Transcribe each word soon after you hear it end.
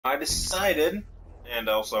I decided, and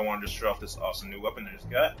also I wanted to show off this awesome new weapon I just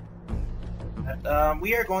got, that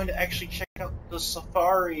we are going to actually check out the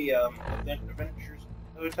Safari Adventures.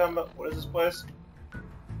 What are we talking about? What is this place?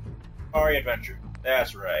 Safari Adventure.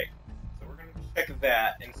 That's right. So we're going to check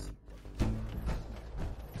that and see.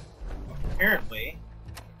 Apparently,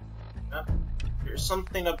 there's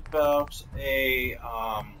something about a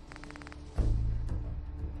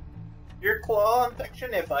ear claw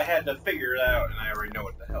infection. If I had to figure it out, and I already know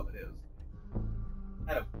what the hell it is,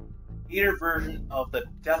 kind of gator version of the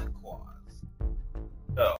death claws.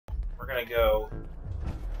 So we're gonna go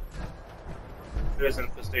to this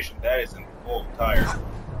infestation. That is an old tire.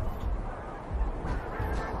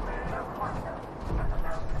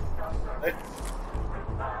 Let's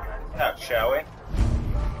check this out, shall we?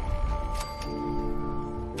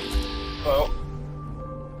 Oh.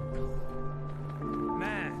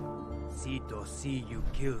 Sito see you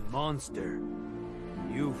kill monster.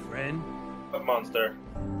 You friend? What monster?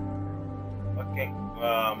 Okay,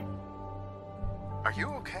 Are you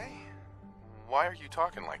okay? Why are you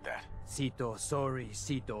talking like that? Sito sorry,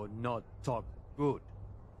 Sito not talk good.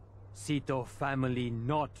 Sito family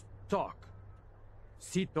not talk.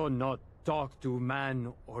 Sito not talk to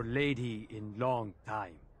man or lady in long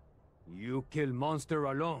time. You kill monster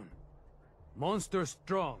alone. Monster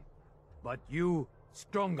strong, but you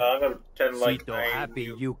stronger. I'm gonna pretend like Sito happy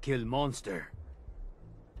you kill monster.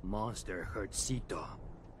 Monster hurt Sito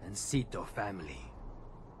and Sito family.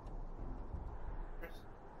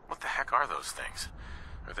 What the heck are those things?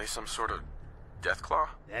 Are they some sort of death claw?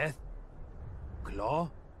 Death? Claw?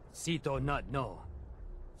 Sito not know.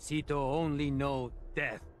 Sito only know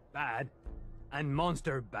death bad and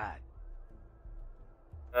monster bad.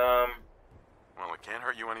 Well, it can't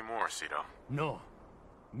hurt you anymore, Sito. No.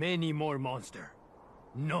 Many more monster.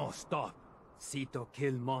 No stop. Sito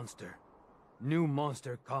kill monster. New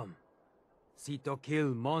monster come. Sito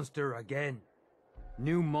kill monster again.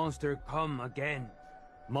 New monster come again.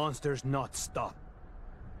 Monsters not stop.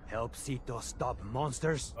 Help Sito stop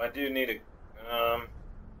monsters. I do need a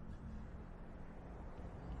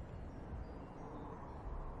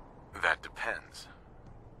That depends.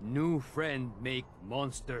 New friend make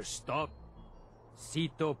monster stop.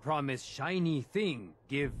 Sito promise shiny thing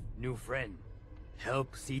give new friend.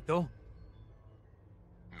 Help Sito?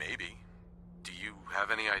 Maybe. Do you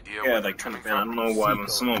have any idea yeah, where they they're kind of. coming I from? don't know why Sito,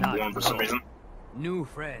 someone not blown for some know. reason. New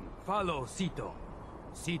friend, follow Sito.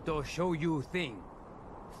 Sito show you thing.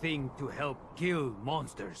 Thing to help kill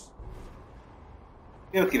monsters.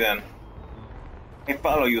 Okay then. I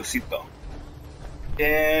follow you, Sito.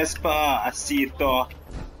 Despacito.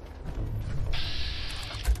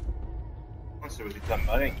 Monster was he talking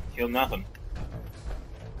about? I didn't kill nothing.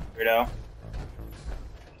 Weirdo.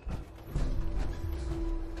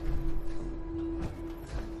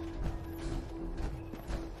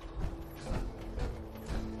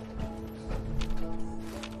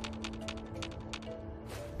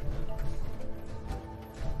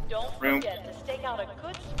 Don't forget to stake out a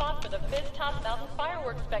good spot for the Fizz-Top Mountain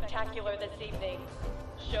Fireworks Spectacular this evening.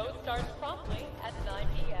 Show starts promptly at 9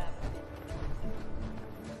 p.m.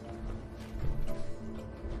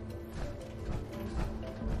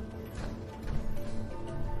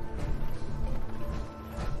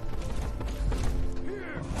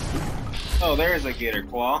 Oh, there's a gator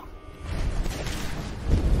claw.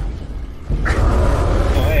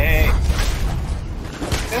 Oh, hey, hey.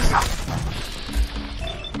 This?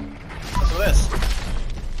 What's this?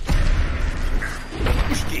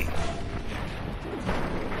 Pushki.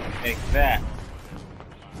 Take that.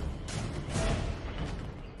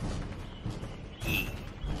 E.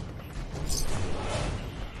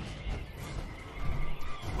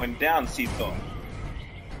 Went down, Sito.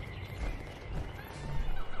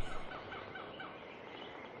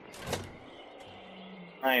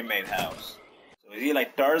 Iron Maid house. So is he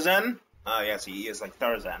like Tarzan? Oh yes, he is like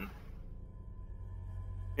Tarzan.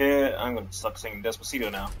 Yeah, I'm gonna start singing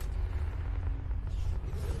Despacito now.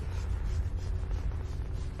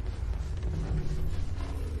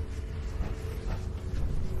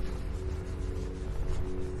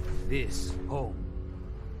 This home.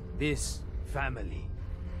 This family.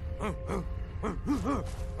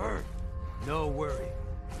 No worry.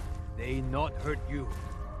 They not hurt you.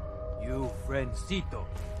 You friend Sito.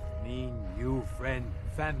 Mean you friend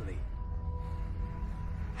family.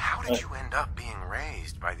 How did you end up being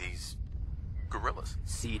raised by these gorillas?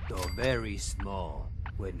 Sito very small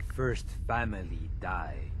when first family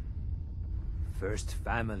die. First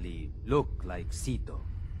family look like Sito.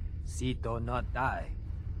 Sito not die.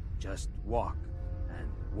 Just walk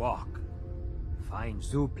and walk. Find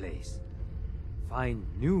zoo place. Find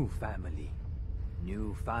new family.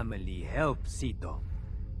 New family help Sito.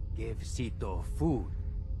 Give Sito food.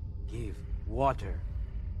 Give water.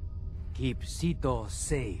 Keep Sito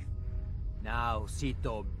safe. Now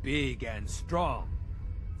Sito big and strong.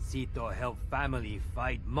 Sito help family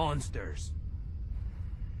fight monsters.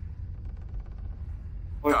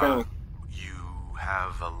 You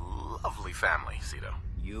have a lovely family, Sito.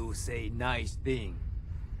 You say nice thing.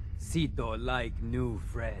 Sito like new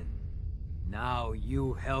friend. Now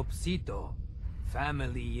you help Sito.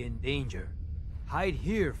 Family in danger. Hide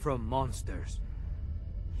here from monsters.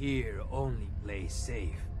 Here only play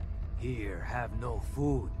safe. Here have no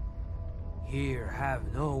food. Here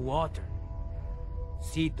have no water.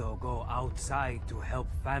 Sito go outside to help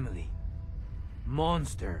family.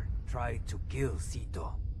 Monster try to kill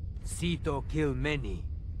Sito. Sito kill many.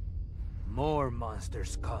 More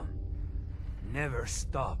monsters come. Never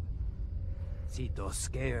stop. Sito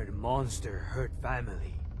scared monster hurt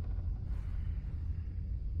family.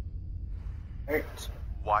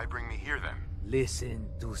 Why bring me here then? Listen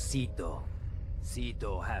to Sito.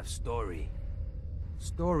 Sito have story.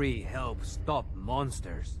 Story help stop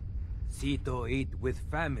monsters. Sito eat with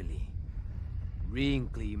family.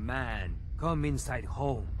 Wrinkly man come inside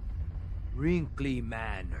home. Wrinkly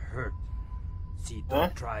man hurt. Sito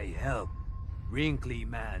try help. Wrinkly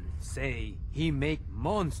man say he make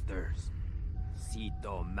monsters.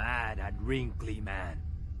 Sito mad at Wrinkly man.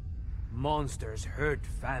 Monsters hurt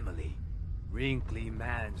family. Wrinkly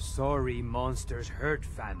man sorry monsters hurt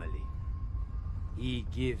family. He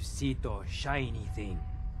give Sito shiny thing.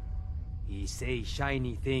 He say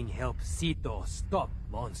shiny thing help Sito stop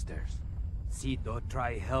monsters. Sito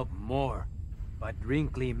try help more, but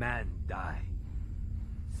Wrinkly man die.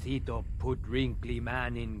 Sito put Wrinkly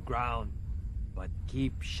man in ground, but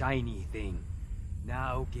keep shiny thing.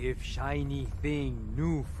 Now give shiny thing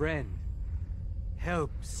new friend.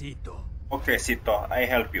 Help Sito. Okay, Sito, I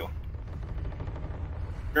help you.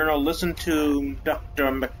 Colonel, listen to Dr.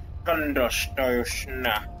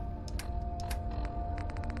 McCondostoshna.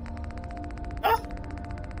 Huh?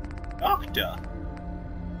 Doctor?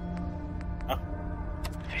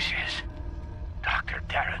 This is Dr.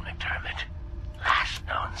 Darren McDermott, last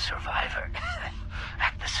known survivor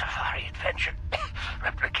at the Safari Adventure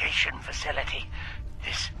Replication Facility.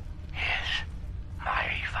 This is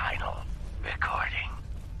my final recording.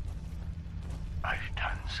 I've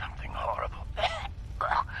done something horrible.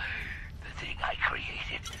 The thing I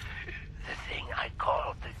created, the thing I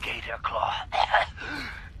called the Gator Claw,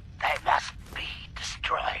 they must be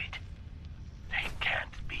destroyed. They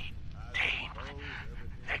can't be tamed.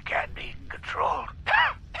 They can't be controlled.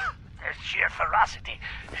 Their sheer ferocity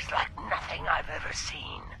is like nothing I've ever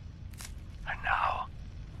seen. And now,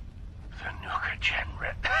 the Nuka-Gen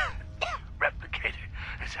replicator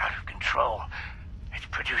is out of control. It's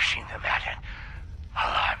producing them at an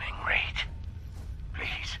alarming rate.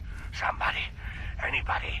 Please, somebody,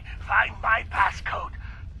 anybody, find my passcode,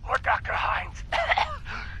 or Dr. Hines.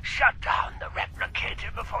 Shut down the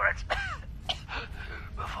replicator before it's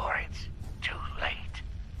too late.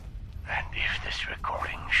 And if this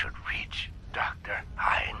recording should reach Dr.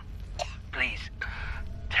 Hines, please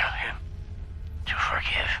tell him to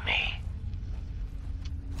forgive me.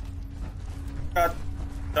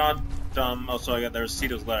 Also, I got there's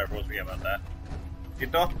Sito's letter. What was we about that?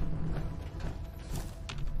 Sito?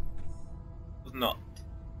 No.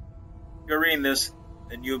 You're reading this,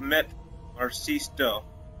 and you have met Narciso.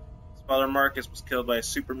 His father Marcus was killed by a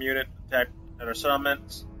super mutant attacked at our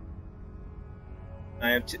settlements.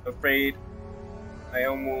 I am afraid my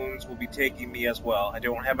own wounds will be taking me as well. I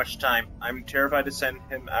don't have much time. I'm terrified to send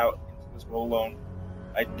him out into this world alone.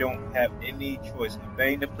 I don't have any choice. I'm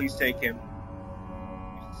begging to please take him.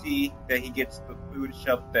 You see that he gets the food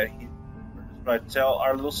shelf that he purchased. But I tell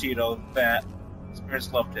our little Sito that his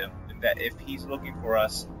parents loved him, and that if he's looking for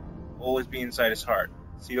us, we'll always be inside his heart.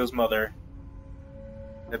 Sito's mother.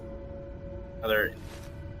 The other.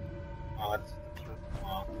 I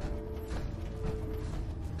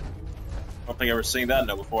don't think I've ever seen that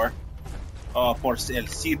note before. Oh, por el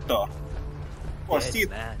Sito. Por Dead Sito.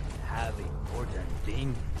 man have important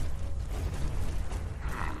thing.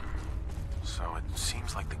 So it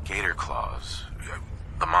seems like the Gator Claws,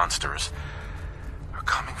 the monsters, are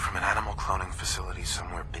coming from an animal cloning facility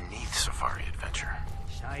somewhere beneath Safari Adventure.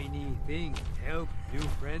 Shiny thing help new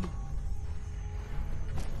friend.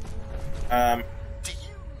 Do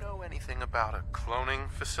you know anything about a cloning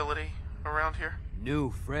facility around here?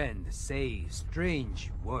 New friend say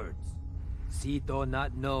strange words. Sito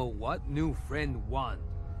not know what new friend want,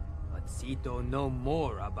 but Sito know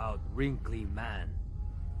more about Wrinkly Man.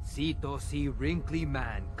 Sito see Wrinkly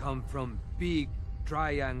Man come from big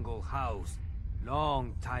triangle house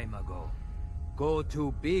long time ago. Go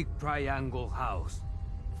to Big Triangle House.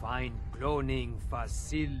 Find cloning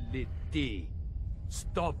facility.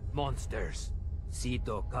 Stop monsters.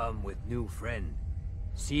 Sito come with new friend.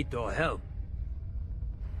 Sito help.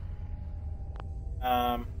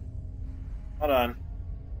 Hold on.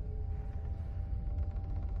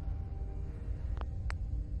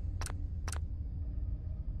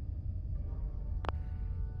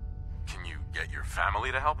 Can you get your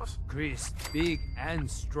family to help us? Chris big and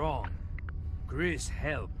strong. Chris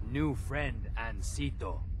help new friend and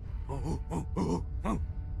Sito.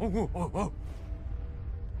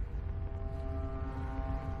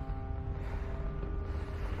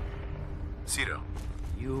 Sito.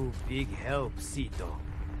 You big help, Sito.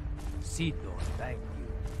 Sito, thank you.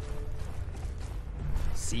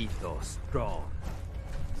 Sito strong.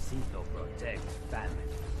 Sito protect family.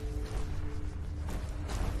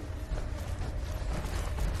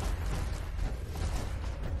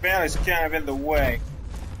 Family's kind of in the way.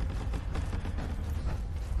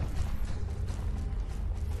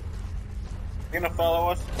 They gonna follow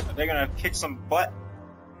us? Are they gonna kick some butt?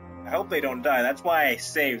 I hope they don't die. That's why I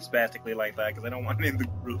save spastically like that, because I don't want any of the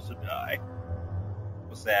groups to die.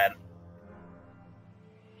 What's that?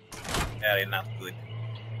 That is not good.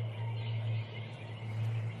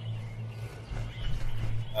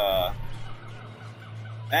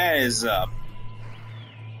 That is,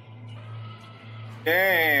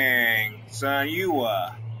 dang, son, you,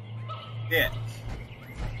 dick.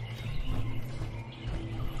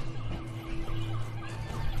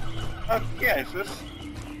 Okay, so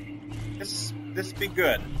this be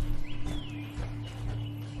good.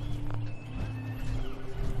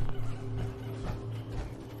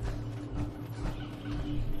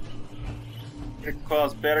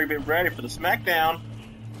 Claws better get ready for the smackdown.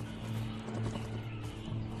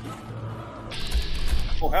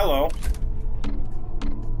 Oh, hello.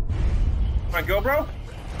 Wanna go, bro?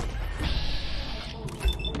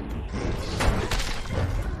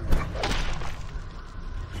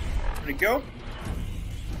 Ready to go?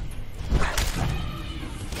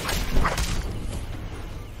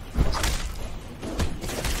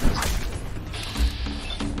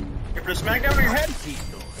 Here for the smackdown on your head?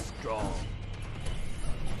 Sito strong.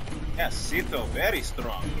 Yes, Sito, very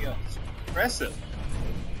strong. Yes, impressive.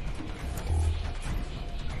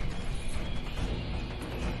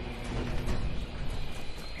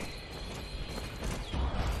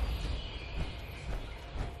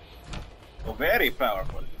 Oh, very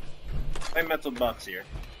powerful. My metal box here.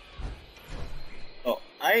 Oh,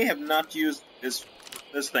 I have not used this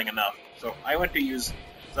thing enough, so I went to use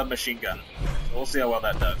submachine gun. So we'll see how well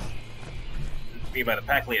that does. Me by the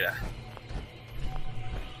pack leader.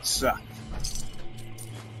 Suck.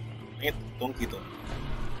 It donkey dong.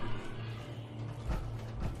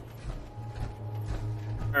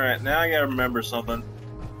 Alright, now I gotta remember something.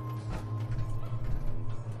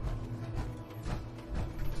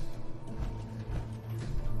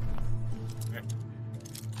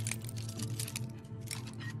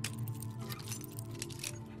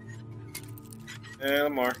 A little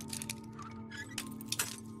more.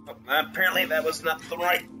 Oh, apparently that was not the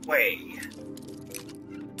right way.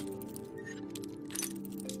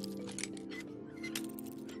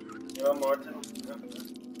 A little more.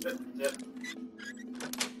 Zip, zip.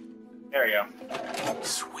 There we go.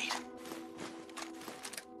 Sweet.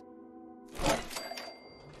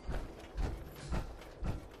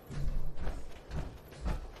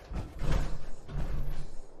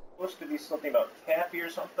 Supposed to be something about Cappy or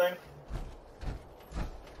something.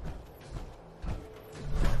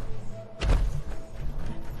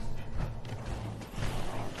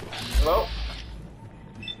 Hello?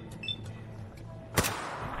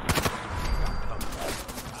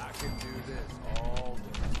 I can do this all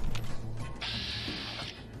day.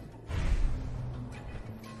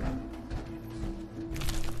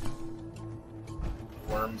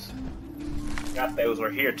 Worms. Got those. We're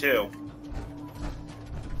here too.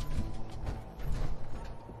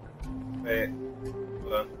 Wait.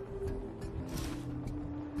 Hold on.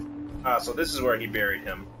 Ah, so this is where he buried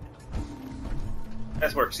him.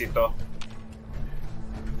 Nice work, Sito.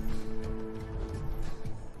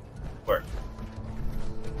 Work.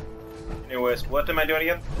 Anyways, what am I doing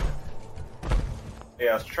again?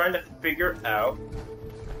 Yeah, I was trying to figure out.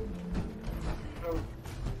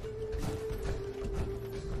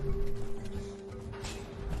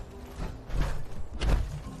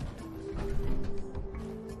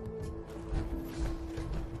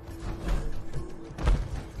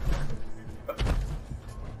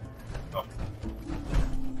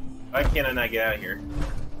 Why can't I not get out of here?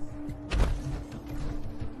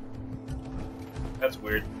 That's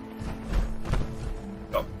weird.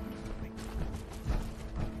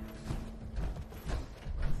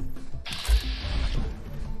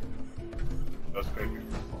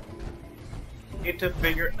 Need to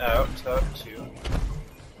figure out how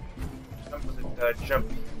to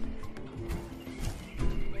jump.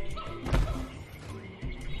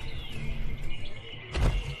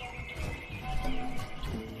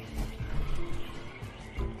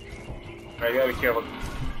 Alright, you gotta be careful.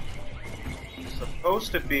 There's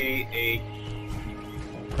supposed to be a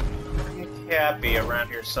cappy around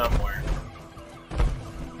here somewhere.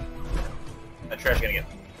 That trash gonna get.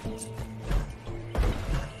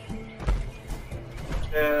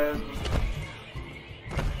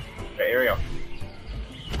 Okay, here we go.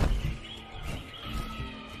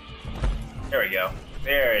 There we go.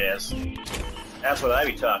 There it is. That's what I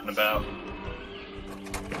be talking about.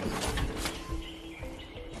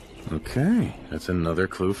 Okay, that's another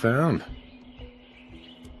clue found.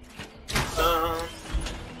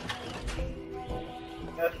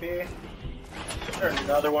 That'd be. Is there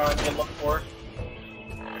another one I can look for?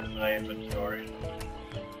 In my inventory.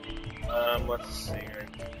 Let's see here.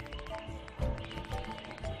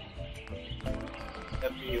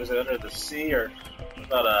 That'd be, was it under the sea or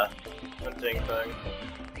not a hunting thing?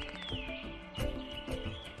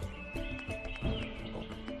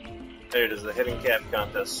 There it is, the hidden cap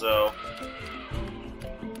contest, so...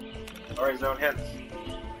 Alright, zone hints.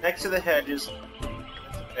 Next to the hedges,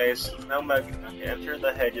 it's now enter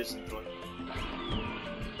the hedges and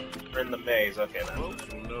we're in the maze. Okay, that's it.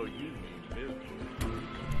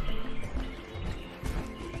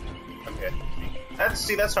 Okay.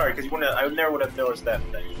 That's hard, because I never would have noticed that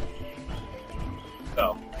thing.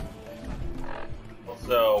 So.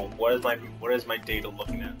 Also, what is my data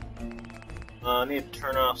looking at? I need to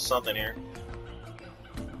turn off something here.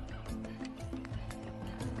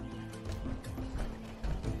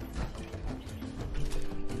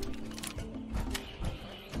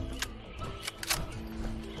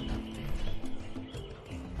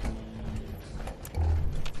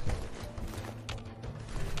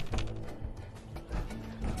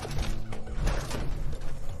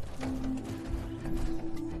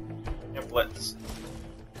 Templates.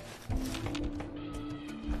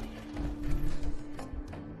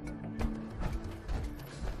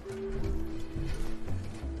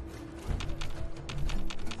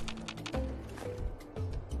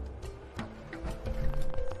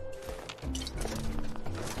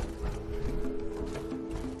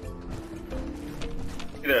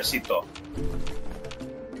 Cito.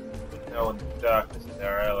 No, in the darkness,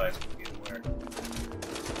 our allies can be aware.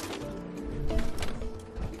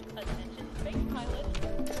 Attention space pilots.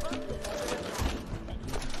 Earth is under attack.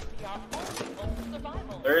 We are all for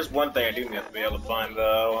survival. There is one thing I do have to be able to find,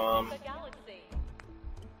 though. The galaxy.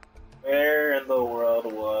 Where in the world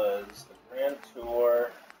was the Grand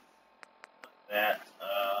Tour that,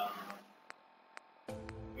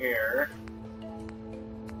 here?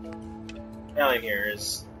 Medallion here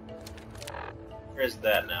is. Where's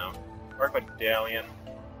that now? Mark medallion.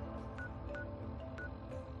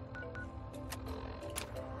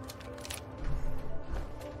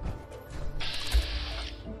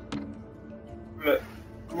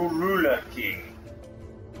 Gurula King.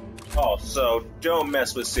 Oh, so don't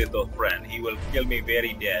mess with Sito, friend. He will kill me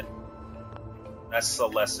very dead. That's the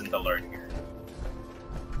lesson to learn here.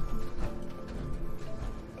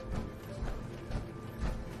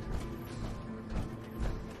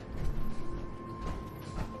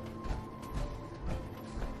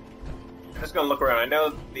 I'm just gonna look around. I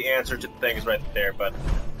know the answer to the thing is right there, but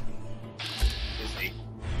is he?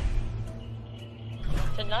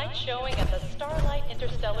 Tonight's showing at the Starlight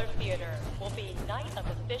Interstellar Theater will be Night of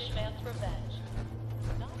the Fishman's Revenge.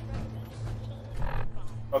 Not recommended for children.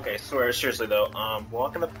 Okay, seriously though,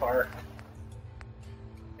 walk in the park,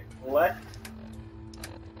 collect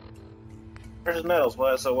precious metals.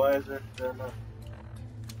 Why is it?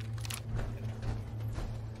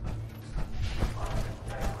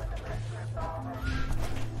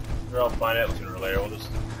 I'll find out sooner or later. We'll just.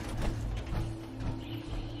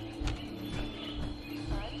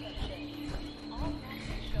 Attention. All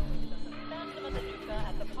matinee showings of the Phantom of the Nuka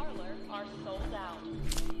at the Parlor are sold out.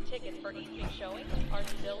 Tickets for evening showings are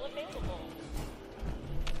still available.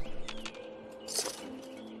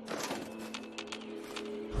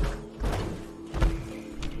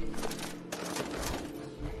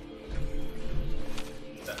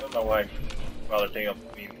 I don't know why I bother taking up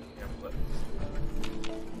the beam.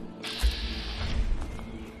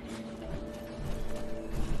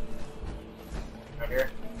 Out here.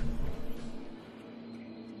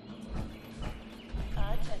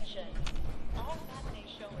 Attention. All matinee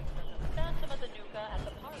showings of the Phantom of the Nuka at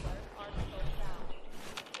the Parlor are sold out.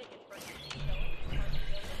 Tickets for evening showings are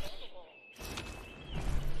still available.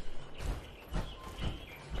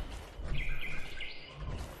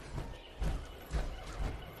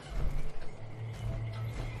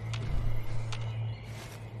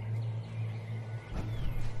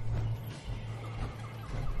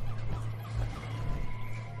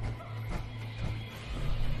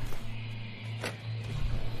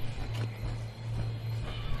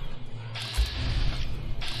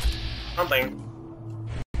 Something.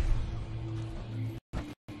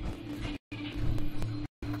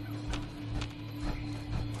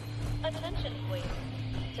 Attention, please.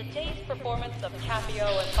 Today's performance of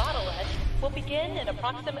Capio and Bottlehead will begin in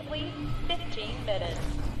approximately 15 minutes.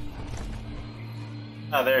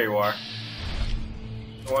 Ah, there you are.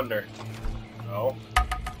 No wonder. No.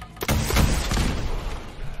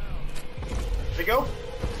 There you go.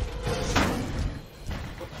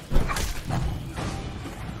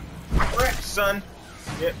 Wrecked, son.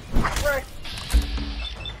 Get wrecked.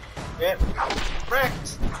 Get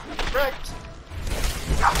wrecked. Wrecked.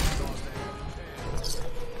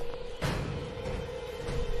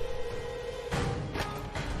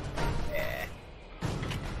 Yeah.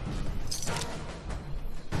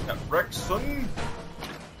 Got wrecked, son.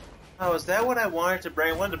 Oh, is that what I wanted to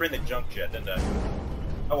bring? I wanted to bring the junk jet, didn't I?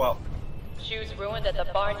 Oh well. Shoes ruined at the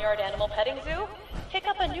Barnyard Animal Petting Zoo? Pick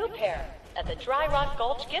up a new pair at the Dry Rock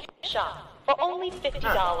Gulch gift shop for only $50.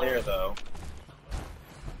 Not there though.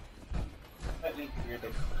 I think you're the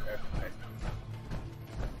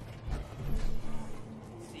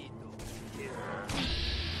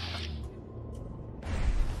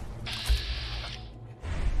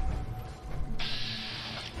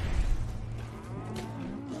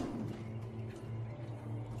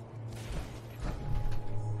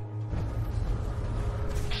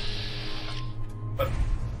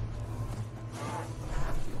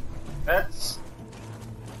That's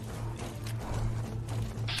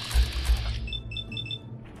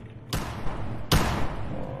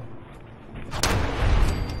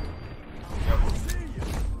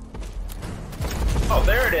oh,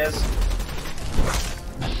 there it is.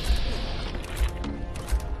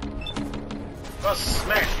 Must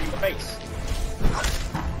smash you in the face.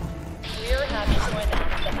 We're happy to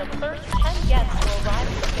announce that the first 10 guests to arrive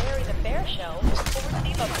at the Barry the Bear show will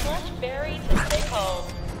receive a plush berry to take home.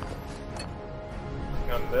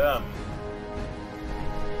 On them.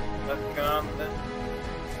 Look on them.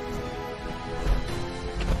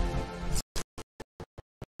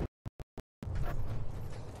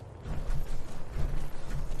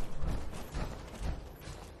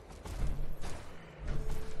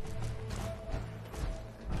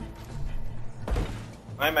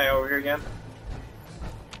 Why am I over here again?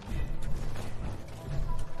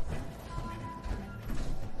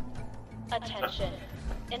 Attention.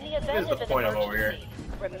 In the Here's event the of an point I'm over here. emergency,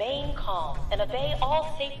 remain calm and obey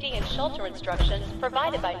all safety and shelter instructions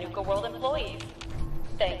provided by Nuka World employees.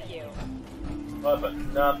 Thank you. Well, but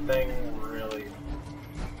nothing really.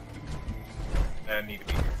 I need to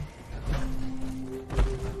be here.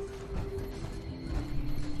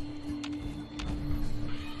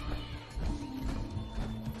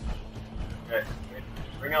 Okay,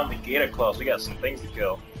 bring on the Gator Claws. We got some things to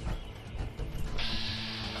kill.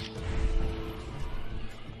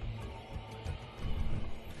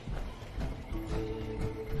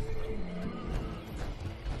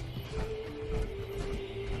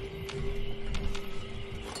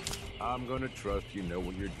 I'm gonna trust you know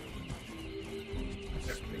what you're doing.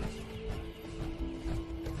 Yes, please.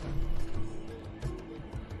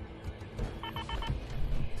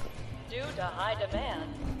 Due to high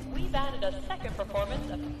demand, we've added a second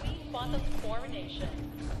performance of Queen Quantum's Coronation.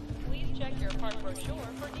 Please check your park brochure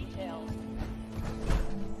for details.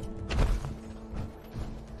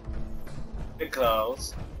 The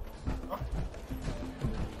Claws. Huh?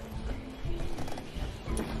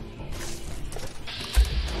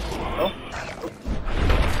 Oh.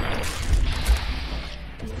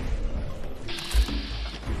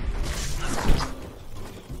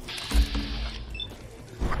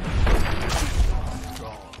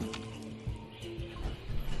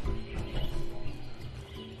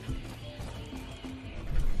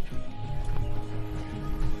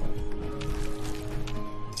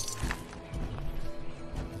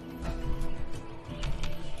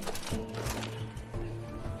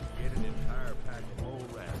 Get an entire pack of old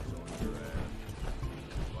rats on your ass.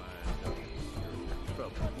 Wind up in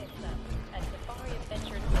trouble. At Safari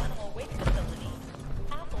Adventures Animal Waste Facility,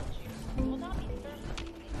 apple juice will not be served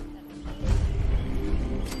at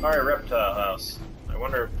the Alright, Reptile House. I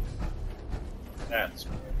wonder if that's.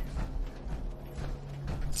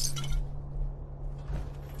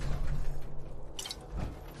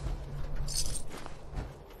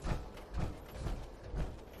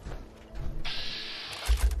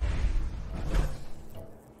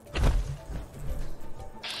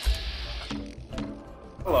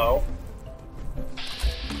 Hello.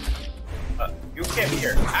 You can't be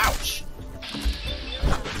here. Ouch!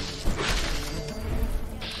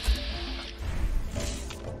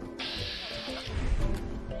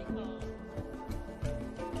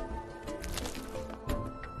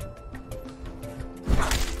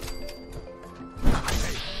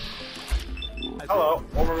 Hello,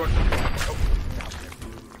 over. Oh.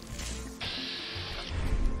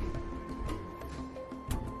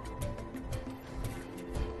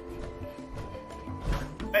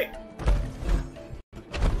 Hey.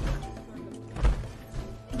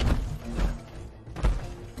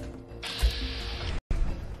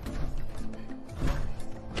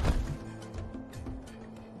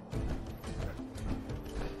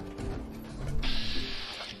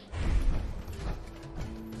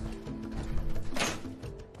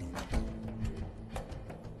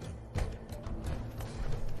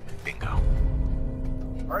 Bingo.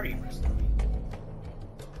 Party recently.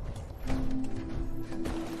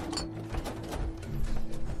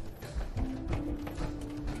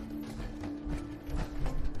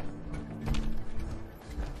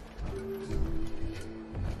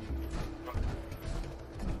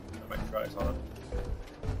 I might try some.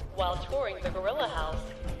 While touring the Gorilla House,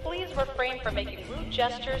 please refrain from making rude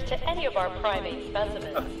gestures to any of our primate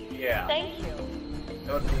specimens. Yeah. Thank you.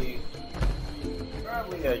 That would be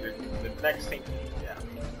probably the next thing. Yeah.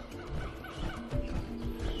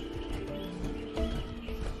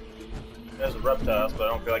 There's a reptiles, but I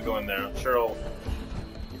don't feel like going there. I'm sure it'll.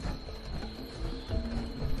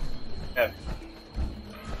 Yeah.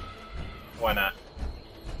 Why not?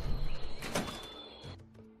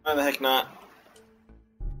 Why the heck not?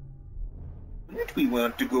 Wouldn't we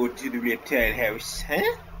want to go to the reptile house, huh?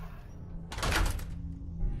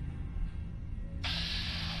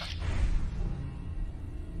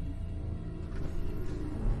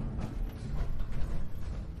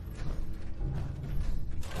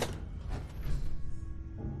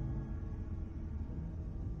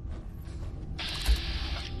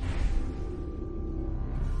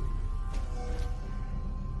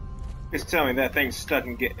 Just tell me that thing's stuck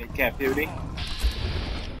in captivity.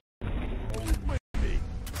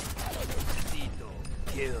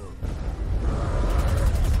 Kill.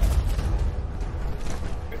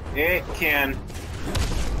 It can.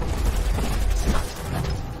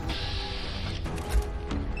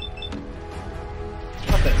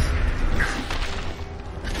 What's this?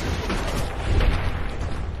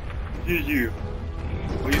 You.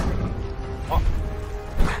 Will you? Oh.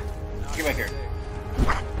 Get back here.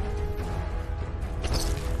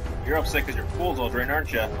 You're upset because your pool's all drained,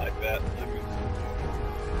 aren't you? Like that.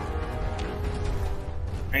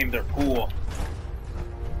 Named their pool.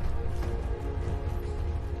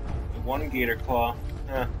 One gator claw.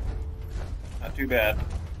 Huh. Not too bad.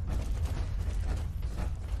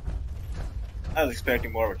 I was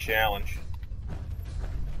expecting more of a challenge.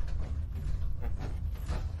 Huh.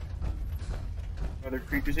 Other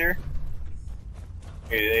creatures here?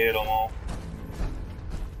 Okay, they ate them all.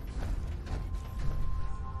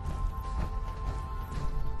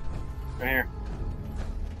 Right here.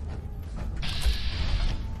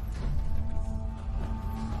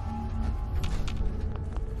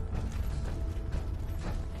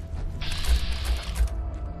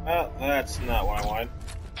 Oh, that's not what I wanted.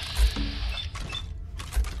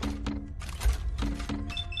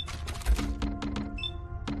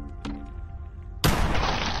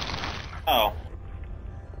 Oh.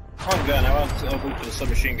 Wrong gun. I want to move to the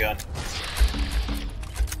submachine gun.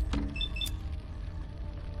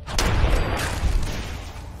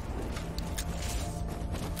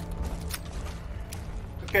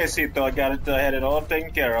 Okay, Cito, I got it. I had it all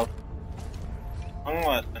taken care of. On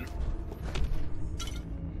what then?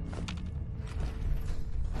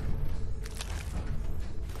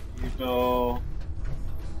 Cito.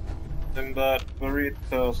 Simbat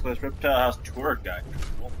Burrito / Reptile House tour guide.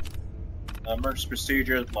 Cool. Emergency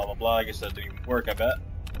procedures, blah blah blah. I guess that didn't even work, I bet.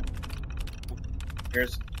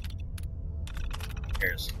 Here's.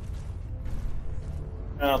 Here's.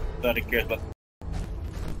 Oh, that he cares, but.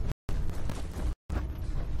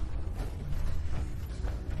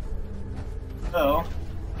 So,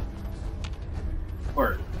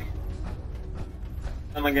 work.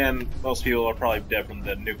 And again, most people are probably dead from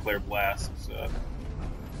the nuclear blast, so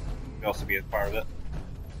could also be a part of it.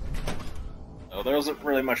 So there wasn't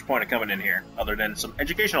really much point of coming in here, other than some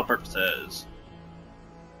educational purposes.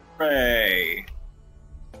 Hooray!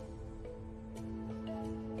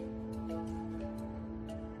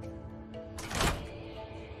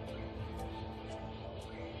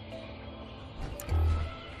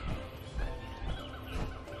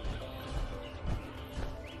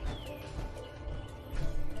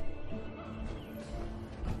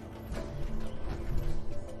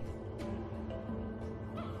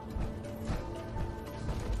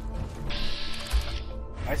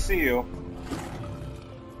 I see you.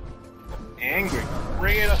 Angry.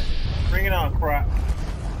 Bring it up. Bring it on, crap.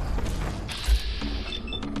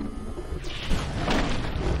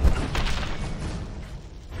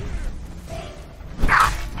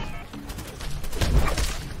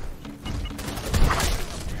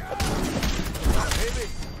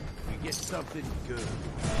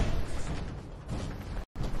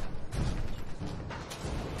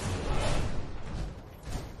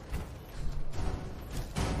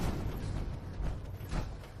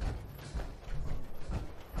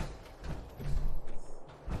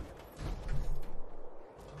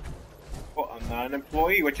 Not an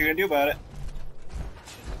employee. What you gonna do about it?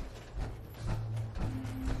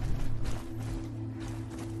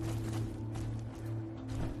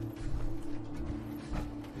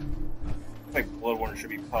 I think Bloodworm should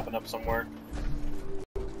be popping up somewhere.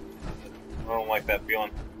 I don't like that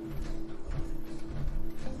feeling.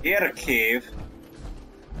 Here, cave.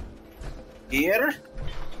 Here?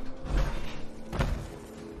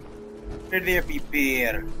 Should there be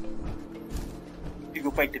bear? You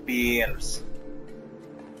go fight the bears.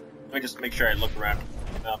 Let me just make sure I look around.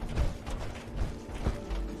 No.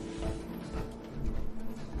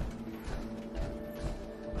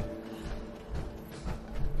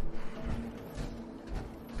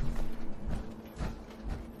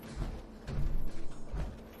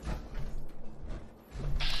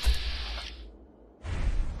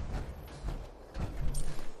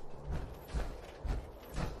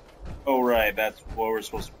 Oh right, that's what we're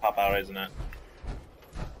supposed to pop out, isn't it?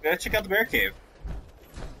 Gotta check out the bear cave.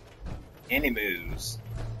 Any moves?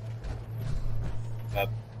 Up.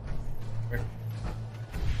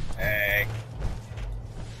 Hey.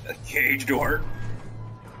 A cage door.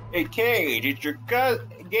 Hey Cage, it's your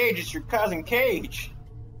Gage, it's your cousin Cage.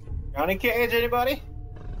 Johnny Cage, anybody?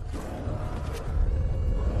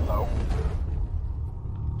 Oh.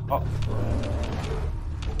 Oh.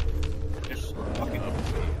 Just fucking up.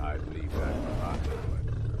 I leave that behind.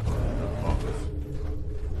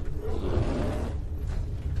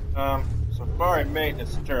 Safari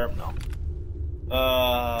maintenance terminal.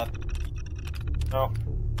 No.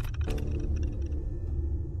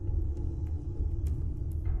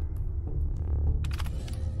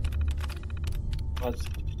 Let's.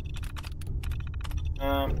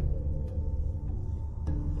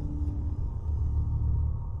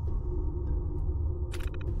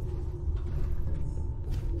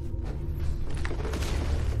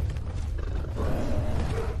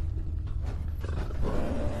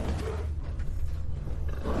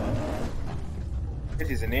 This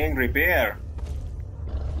is an angry bear.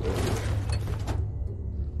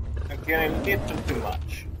 I'm getting a little too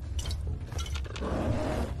much.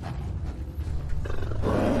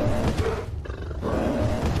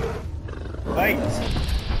 Fight!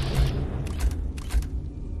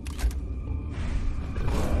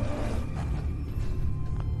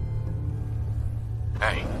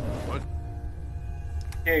 Hey, What?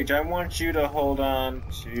 Cage, I want you to hold on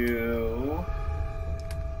to...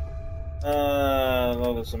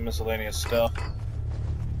 well, there's some miscellaneous stuff.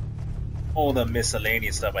 All the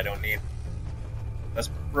miscellaneous stuff I don't need. That's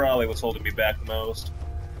probably what's holding me back the most.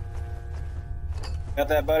 Got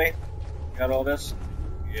that, buddy? Got all this?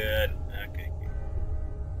 Good. Okay.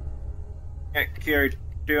 Can't carry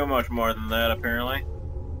too much more than that, apparently.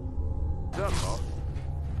 What's up, boss?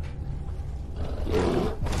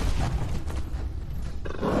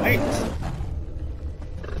 Wait!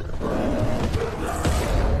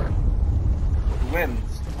 Who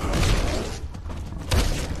wins?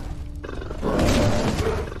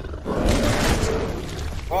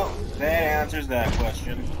 Well, that answers that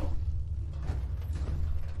question.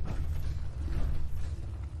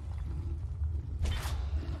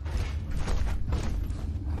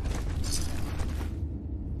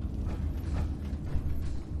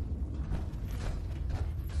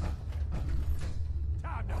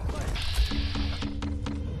 Time to play.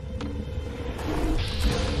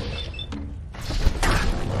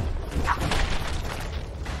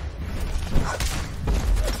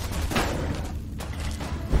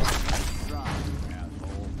 Try,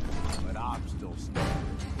 asshole. But I'm still standing.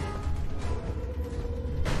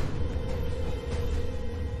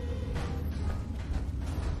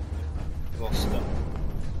 Little stuff.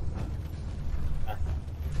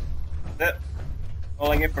 That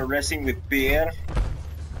all I get for wrestling with bear.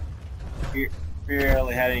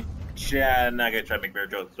 Barely had any chat. I'm not gonna try to make bear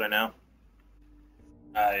jokes right now.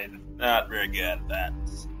 I'm not very good at that.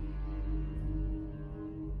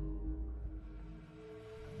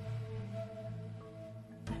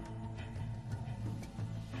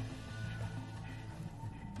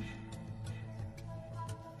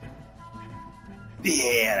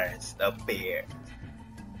 Bears, the bears.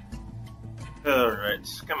 Alright,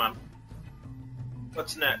 come on.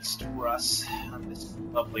 What's next, Russ, on this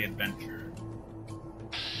lovely adventure?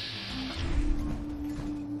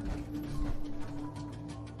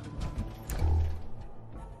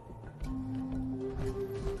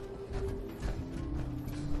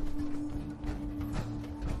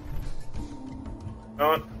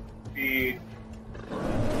 Don't be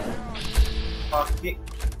cocky.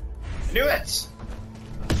 I knew it!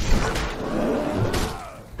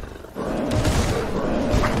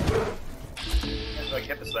 How do I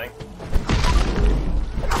get this thing?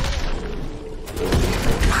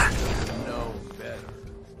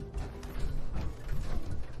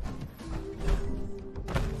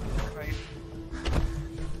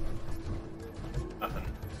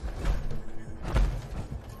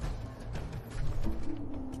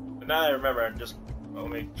 now I remember, let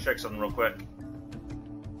me check something real quick.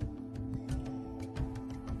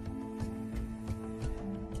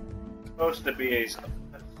 Supposed to be a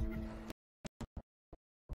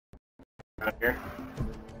around here.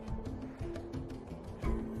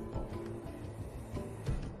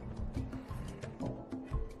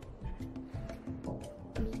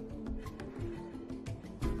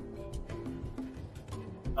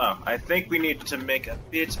 Oh, I think we need to make a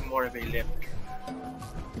bit more of a lift.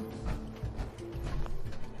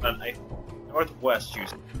 Northwest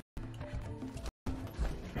use.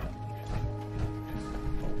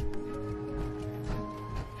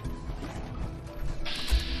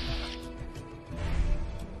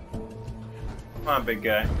 Come on, big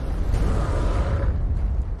guy.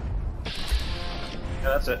 Yeah,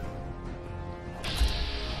 that's it.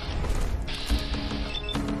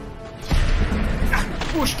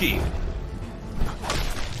 Pushki!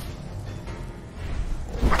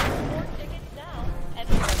 More tickets now, and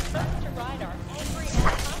we are first to ride our Angry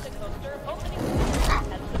Anaconda coaster opening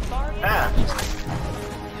at Safari.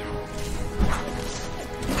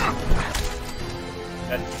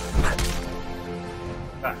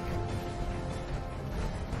 Back.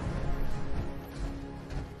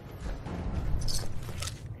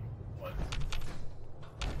 What?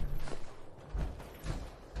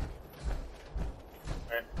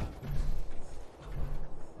 Alright.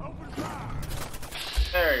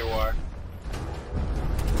 There you are.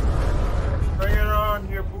 Bring it on,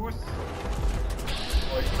 your booth.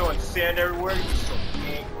 Oh, you're throwing sand everywhere. You're so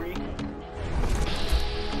angry.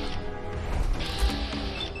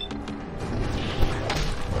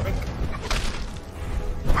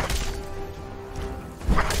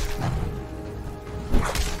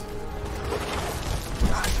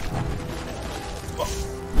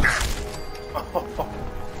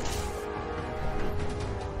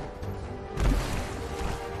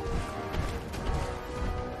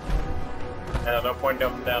 No point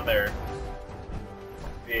dumping down there.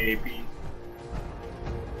 Baby.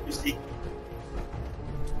 You see?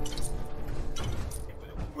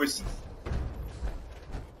 Pussy.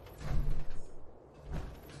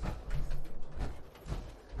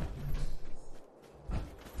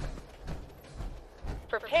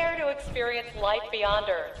 Prepare to experience life beyond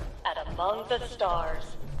Earth at Among the Stars.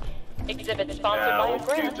 Exhibit sponsored by a we'll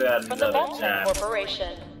grant do that from the another Ballman time.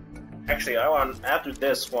 Corporation. Actually, after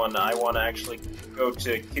this one, I want to actually go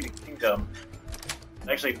to Kitty Kingdom.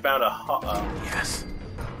 I actually found a Yes.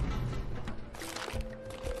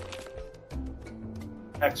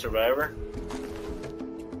 tech survivor.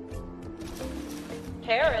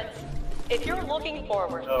 Parents, if you're looking for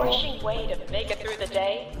a refreshing way to make it through the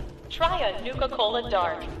day, try a Nuka-Cola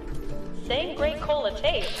Dark. Same great cola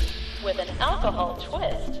taste with an alcohol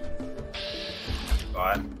twist.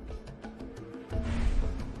 God.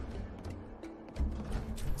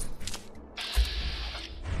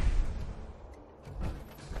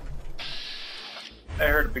 I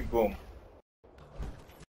heard a big boom.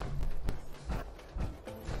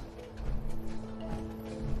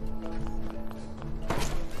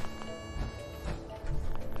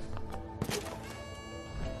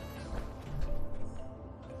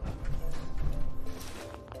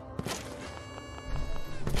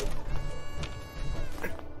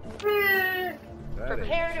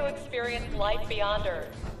 Prepare to experience life beyond Earth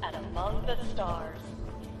at Among the Stars.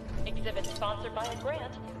 Exhibit sponsored by a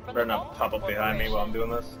grant from Better the not pop up behind me while I'm doing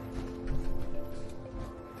this.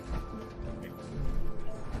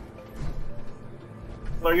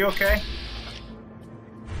 Are you okay?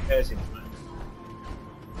 Yeah, it seems fine.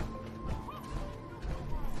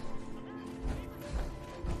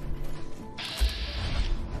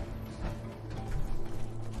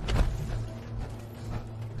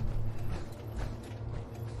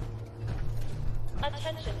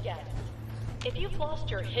 Attention guests. If you've lost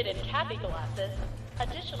your hidden Cappy glasses,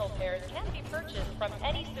 additional pairs can be purchased from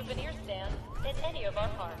any souvenir stand in any of our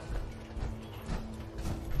parks.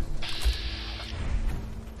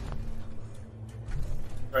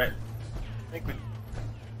 Right. I think we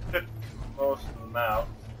took most of them out.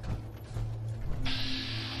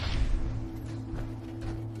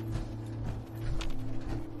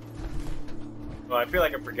 Well, I feel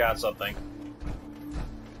like I forgot something.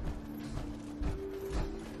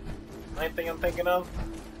 Anything I'm thinking of?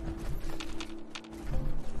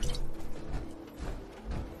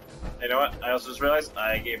 You know what? I also just realized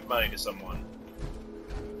I gave money to someone.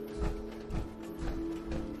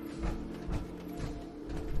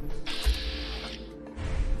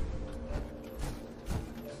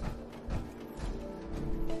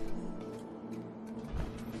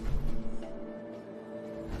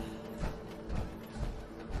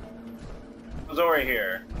 It was over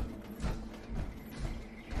here.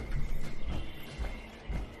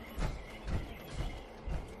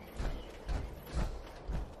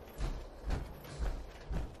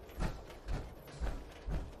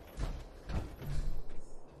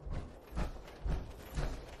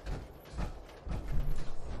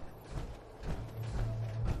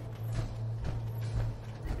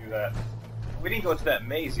 that. We didn't go to that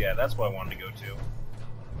maze yet. That's what I wanted to go to.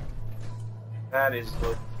 That is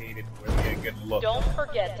located where we get a good look. Don't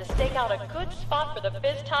forget to stake out a good spot for the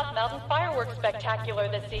Fizztop Mountain Fireworks Spectacular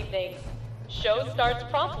this evening. Show starts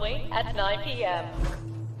promptly at 9 p.m.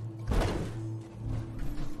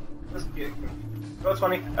 What's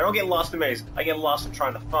funny? I don't get lost in the maze. I get lost in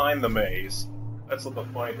trying to find the maze. That's what the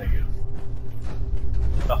funny thing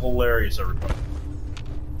is. The hilarious, everybody.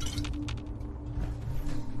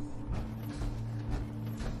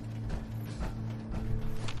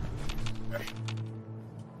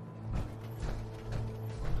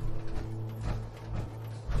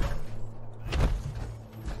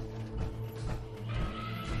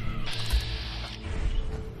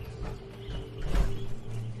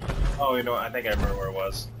 Oh, you know what? I think I remember where it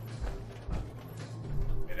was.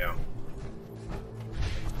 You know.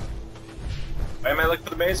 Why am I looking for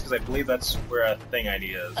the maze? Because I believe that's where a thing ID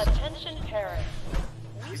is. Attention parents.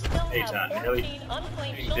 We still have 14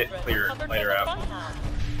 unclaimed children covered in the funhouse.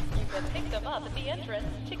 You can pick them up at the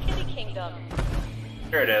entrance to Kitty Kingdom.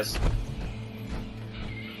 Here it is.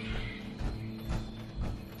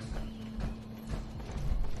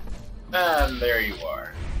 And there you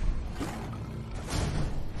are.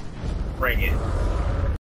 Bring it.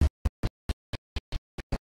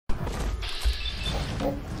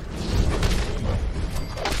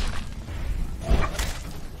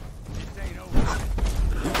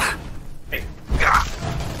 Hey.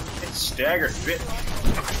 It's staggered bit.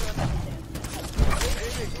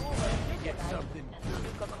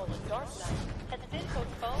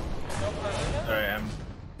 Alright,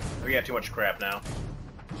 we got too much crap now.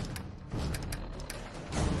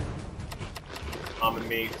 Almond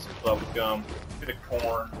meat, some bubble gum, a bit of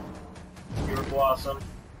corn, Fever Blossom,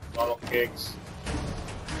 bottle cakes.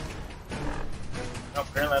 No,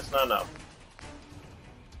 apparently that's not enough.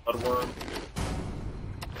 Bloodworm.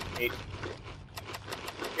 8.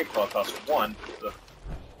 Cake claw costs 1. Ugh.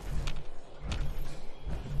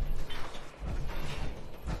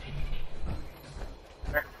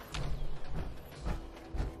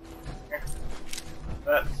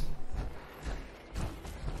 That's.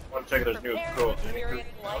 I want to check if there's new codes. Experience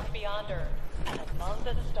life beyond Earth and among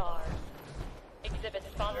the stars. Exhibit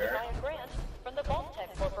sponsored by a grant from the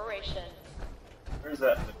Vault-Tec Corporation. Where's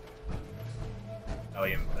that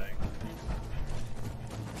alien thing?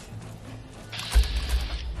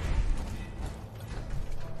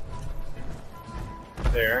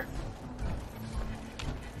 There.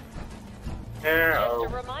 There. Just Oh. a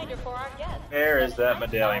reminder for our guests. There is that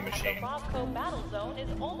tonight's medallion song at machine. The Roscoe Battle Zone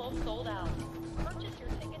is almost sold out. Purchase your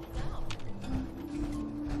tickets now.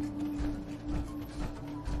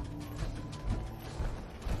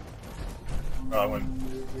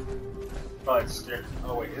 Probably stairs.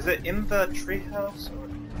 Oh wait, is it in the treehouse or?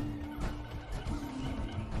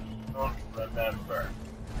 Don't remember.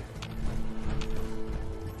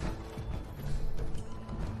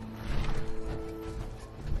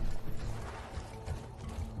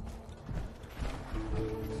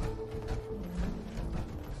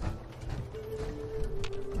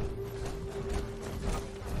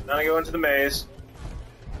 Now I go into the maze.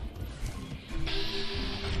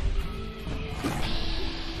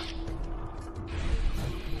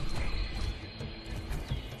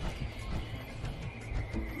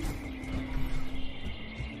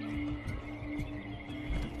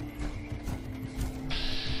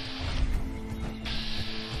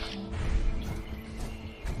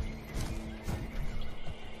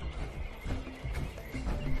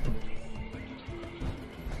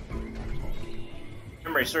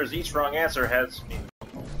 Memory serves, each wrong answer has me.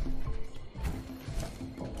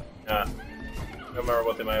 I don't remember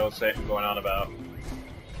what they might all say going on about.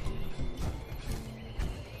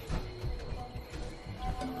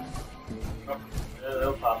 Oh,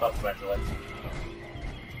 it'll pop up eventually.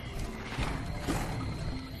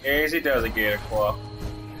 Easy does it, Gator Claw.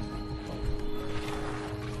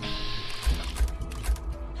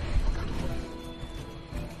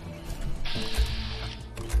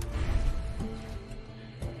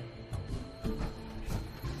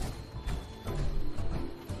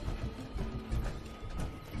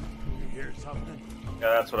 Yeah,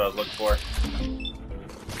 that's what I was looking for.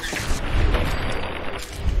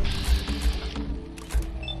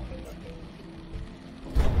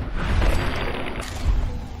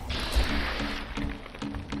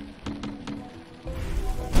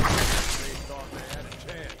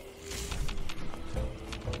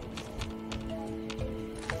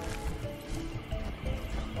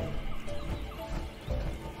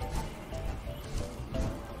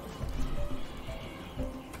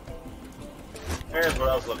 There's what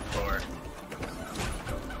I was looking for.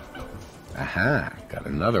 Aha. Got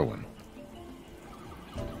another one.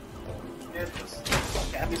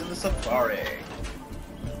 Cappy's in the safari.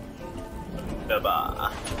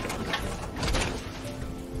 Bye-bye.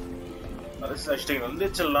 Oh, this is actually taking a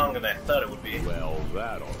little longer than I thought it would be. Well,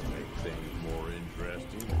 that ought to make things more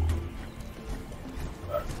interesting.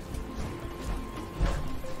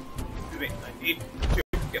 Excuse me, I need to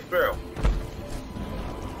get through.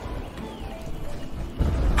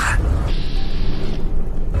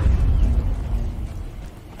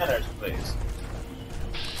 Enters, please.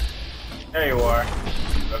 There you are.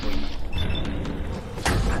 Ugly.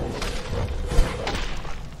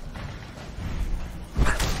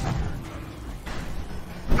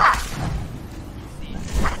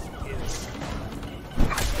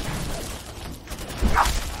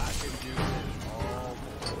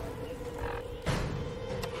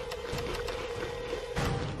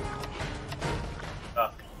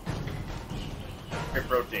 Your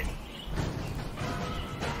protein.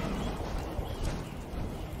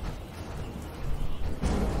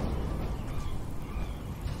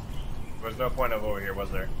 There was no point of over here, was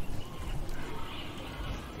there?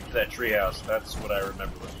 It's that treehouse. That's what I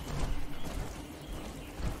remember.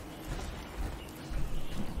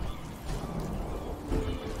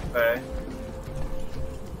 Okay.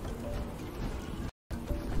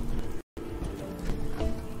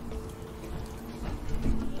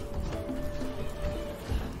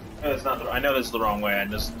 No, it's not. I know this is the wrong way.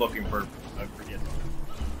 I'm just looking for. I forget.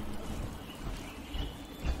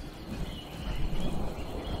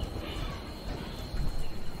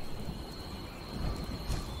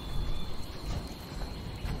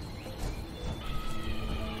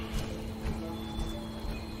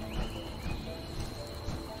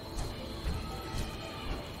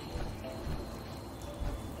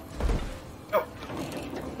 Oh.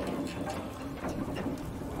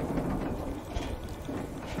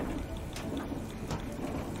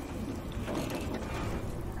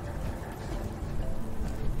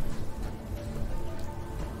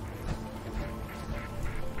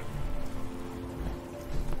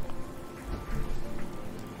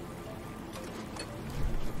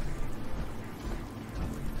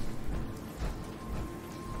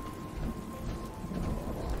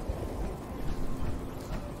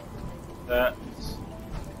 That's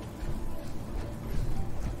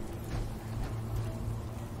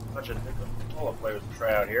bunch of Nuka-Cola flavors to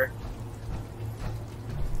try out here.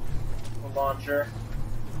 A launcher.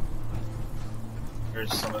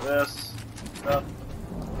 Here's some of this stuff.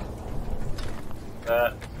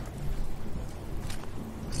 That.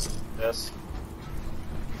 This.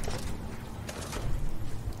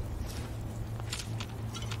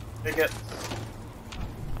 Tickets.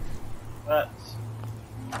 That.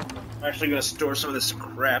 I'm actually going to store some of this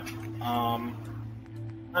crap.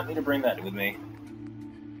 Not need to bring that with me.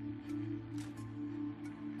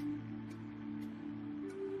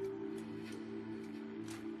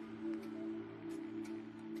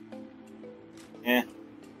 Yeah.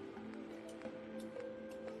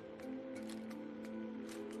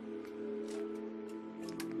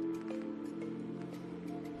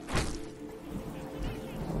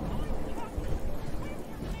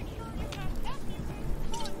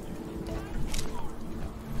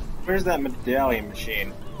 Where's that medallion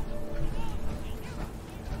machine?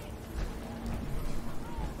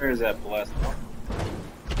 Where's that blessed?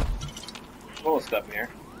 Full of stuff in here.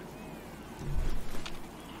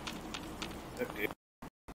 Okay.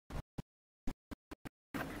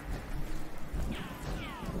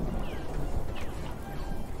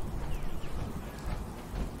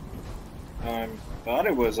 I thought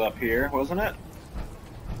it was up here, wasn't it?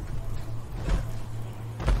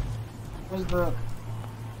 Where's the...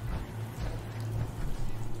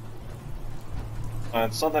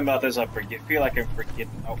 something about this I feel like I'm forgetting.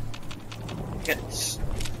 Oh. Tickets.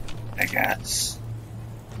 Tickets.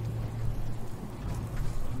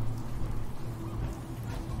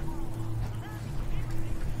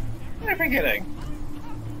 What am I forgetting?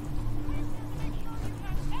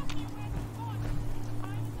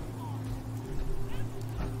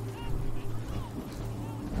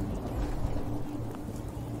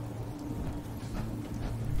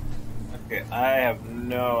 Okay, I have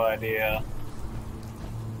no idea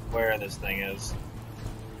where this thing is.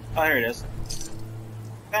 Oh, here it is.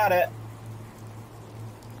 Got it.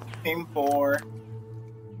 Team 4.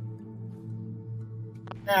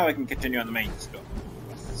 Now we can continue on the main scope.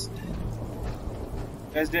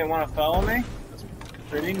 You guys didn't want to follow me? It's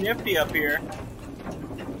pretty nifty up here.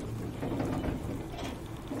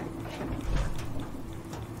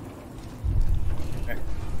 Okay.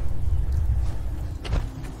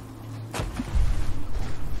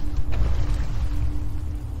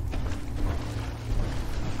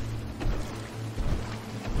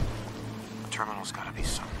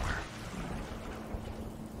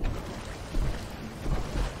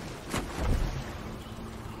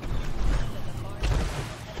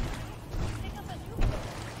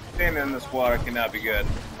 Staying in this water cannot be good.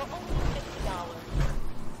 For only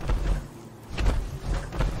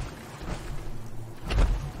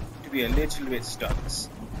 $50. To be a little bit stuck.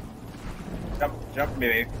 Jump,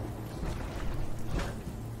 maybe.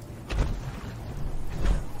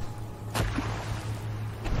 Oh,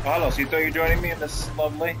 hello, Cito, you joining me in this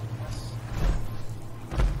lovely?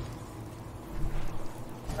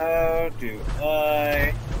 How do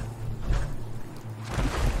I...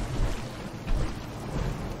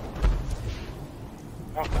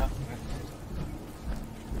 Oh, no.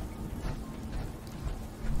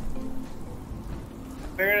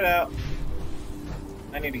 Figured it out.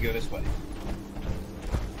 I need to go this way.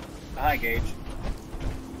 Hi, Gage.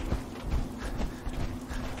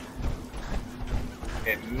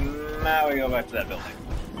 Okay, now we go back to that building.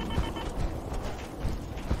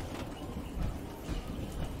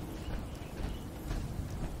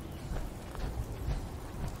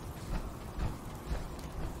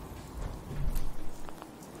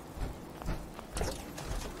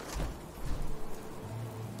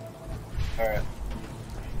 Alright.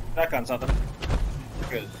 Back on something.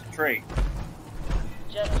 Because tree.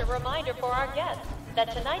 Just a reminder for our guests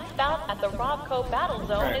that tonight's bout at the Robco Battle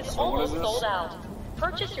Zone Alright, is so what almost is this? sold out.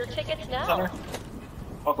 Purchase your tickets now. Center.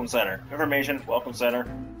 Welcome center. Information, welcome center.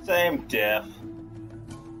 Same diff.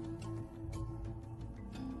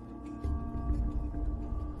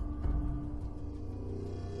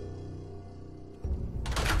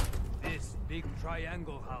 This big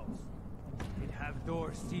triangle house. It have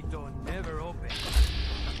doors Cito never open.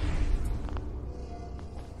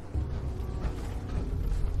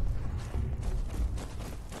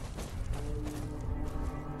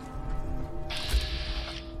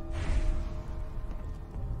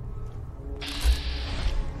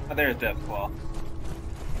 Oh, there's Deathclaw.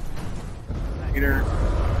 Peter.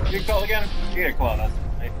 You can call again? Peter Claw, that's.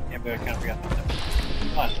 I can't believe I kind of forgot that.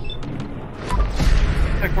 Come on.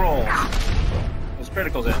 Quick roll. Those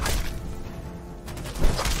criticals in.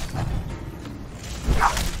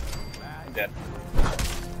 I'm dead.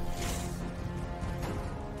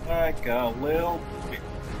 Like a little.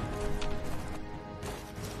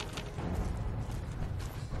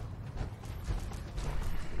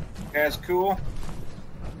 That's cool.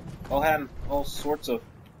 All had all sorts of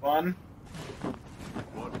fun.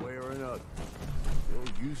 One way or another. Still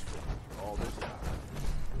useful for all this time.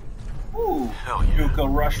 Ooh, Hell yeah. Yuka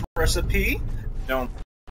Rush recipe. Don't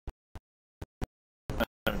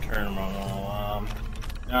turn them on.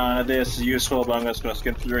 This is useful, but I'm just going to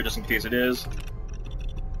skim through it just in case it is.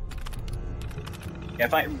 Yeah,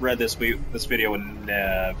 if I read this video would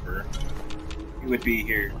never. It would be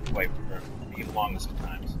here quite for the longest of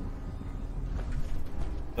times.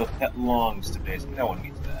 The pet longs to base. No one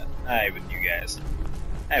needs that. Not even you guys.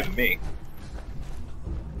 Not even me.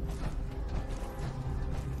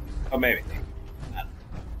 Oh, maybe.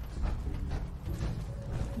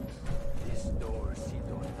 This door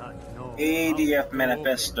Cito not know. ADF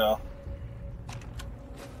Manifesto.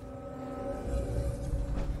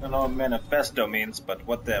 I don't know what manifesto means, but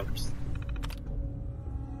whatever.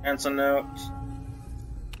 Answer note.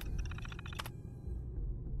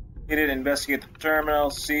 He did investigate the terminal,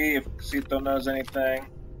 see if Cito knows anything.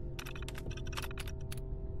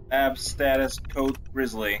 Ab status code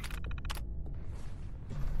Grizzly.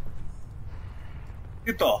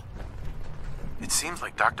 Cito! It seems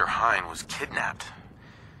like Dr. Hine was kidnapped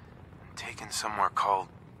and taken somewhere called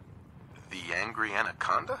the Angry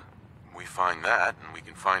Anaconda? We find that, and we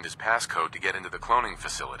can find his passcode to get into the cloning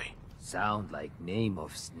facility. Sound like name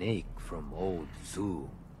of snake from old zoo.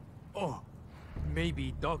 Oh,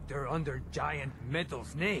 maybe Doctor under giant metal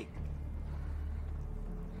snake.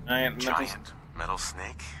 Giant metal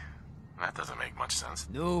snake? That doesn't make much sense.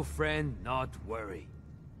 No friend, not worry.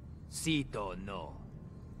 Cito no.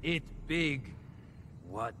 It big.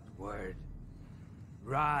 What word?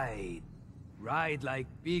 Ride. Ride like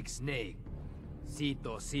big snake.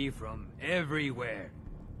 Cito see from everywhere.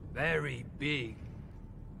 Very big.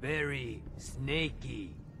 Very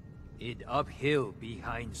snaky. It uphill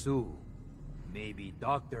behind Sue. Maybe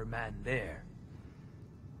Dr. Man there.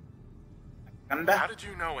 How did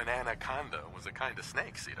you know an anaconda was a kind of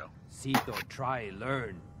snake, Cito? Cito try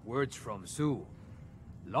learn words from Sue.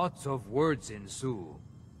 Lots of words in Sue.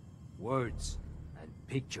 Words and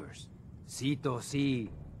pictures. Cito see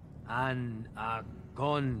anaconda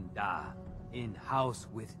in house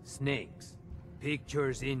with snakes.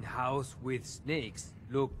 Pictures in house with snakes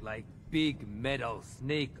look like big metal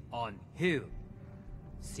snake on hill.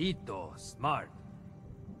 Cito smart.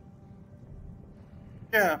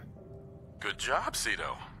 Yeah. Good job,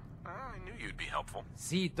 Cito. I knew you'd be helpful.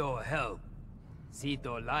 Cito help.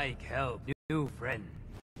 Cito like help new friend.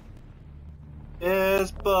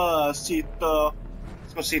 Despacito.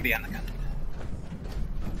 Let's go see the anaconda.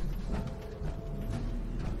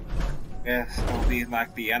 Yes, it'll be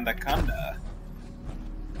like the anaconda.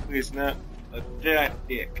 Please not a giant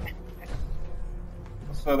dick.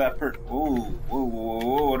 So that ooh,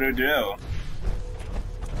 what do you do?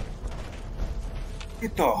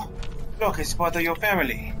 Tito, look, it's part of your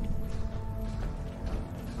family.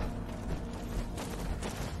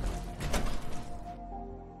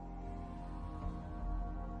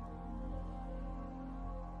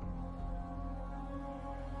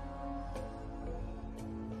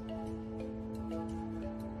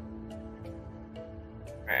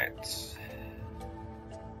 Right.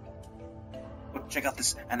 Let's check out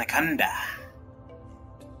this anaconda.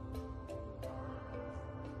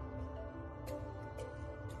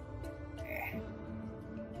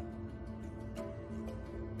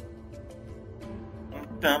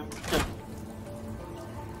 Dum, dum.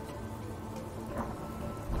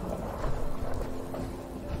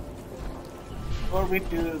 Before we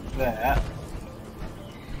do that,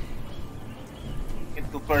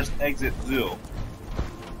 get the first exit zoo.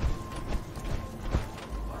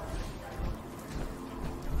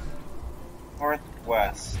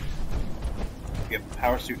 Northwest. We have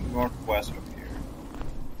power suit northwest over here.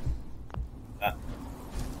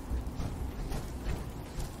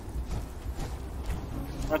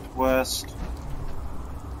 Northwest.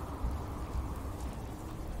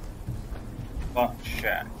 Buck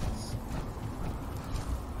shacks.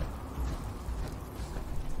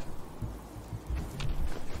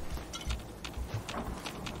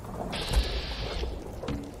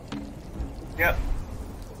 Yep.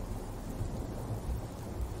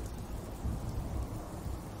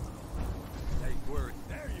 Hey, Query,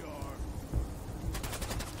 there you are.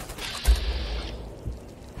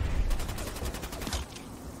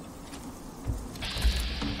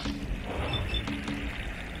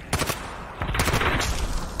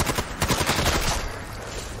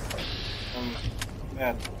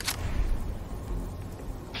 Man.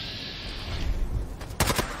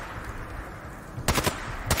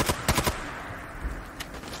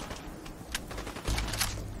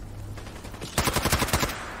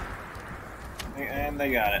 And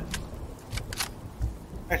they got it.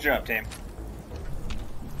 Nice job, team.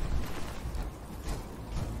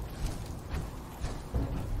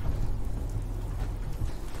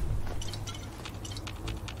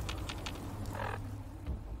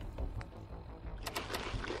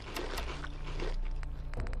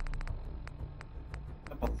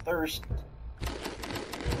 Up a thirst.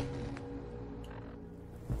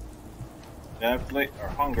 Definitely, or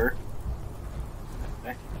hunger.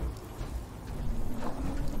 Okay.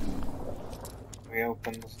 We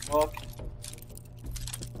open this book.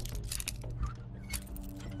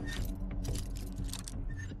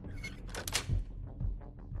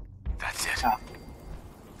 That's it. Ah.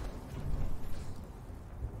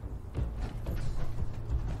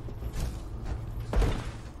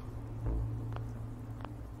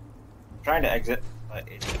 Trying to exit, but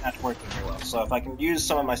it's not working very well. So if I can use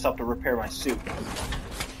some of my stuff to repair my suit,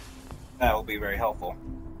 that will be very helpful.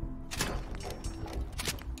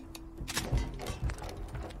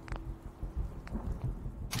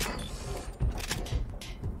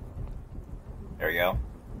 There we go.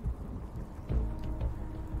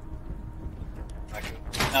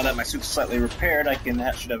 Now that my suit's slightly repaired, I can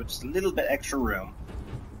should have just a little bit extra room.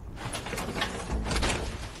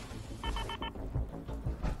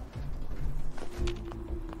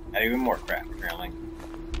 And even more crap, apparently.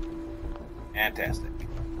 Fantastic.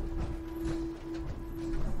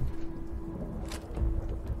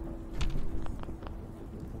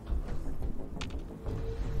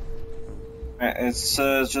 It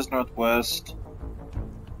says just northwest.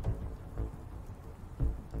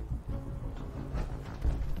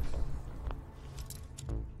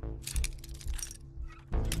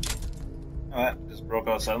 Oh, that just broke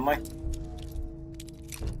out suddenly.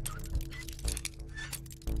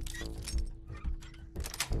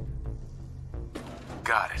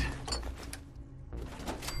 Got it.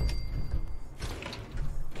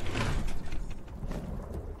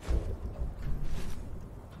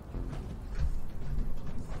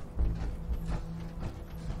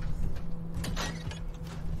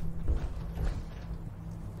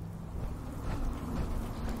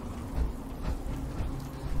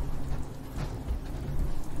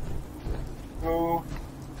 Oh.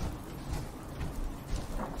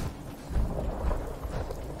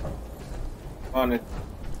 On it.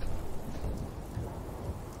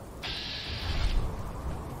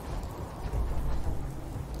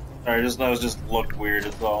 Sorry, just looked weird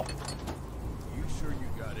as well. You sure you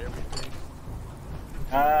got everything?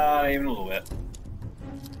 Even a little bit.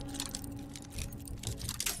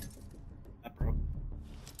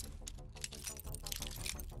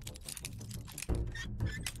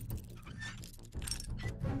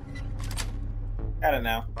 Got it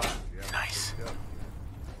now. Yeah, Nice. picked up.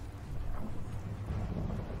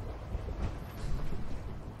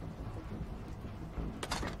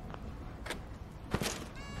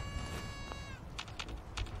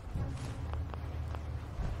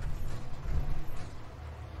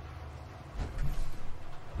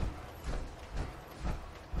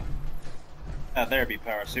 There be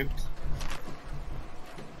power suit.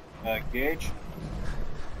 Gauge.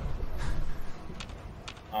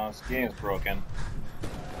 Oh, this game is broken.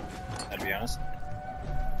 I'll be honest.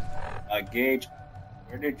 Gauge,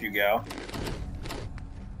 where did you go?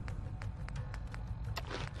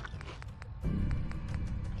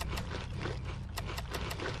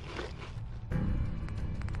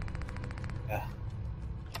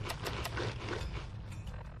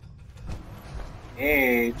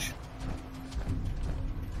 Gauge.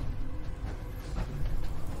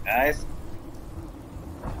 Guys?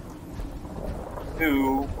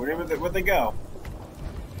 Where'd they go?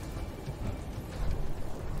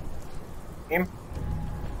 Him?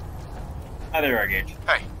 Oh, there you are, Gage.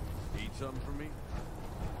 Hey. Need something for me?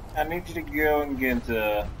 I need you to go and get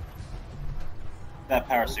into that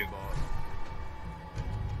power suit. Boss.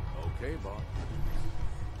 Okay, boss.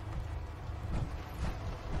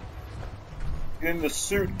 Get in the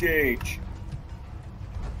suit, Gage.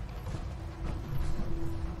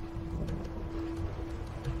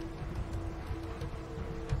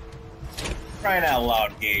 Crying out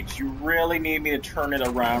loud, Gage. You really need me to turn it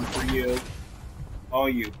around for you? Oh,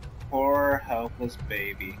 you poor, helpless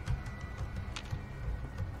baby.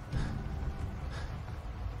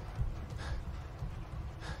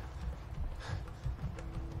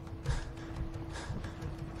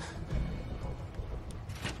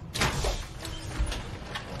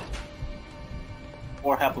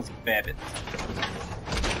 Poor, helpless baby.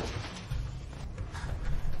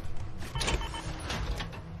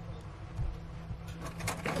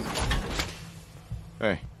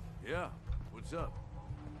 Hey. Yeah, what's up?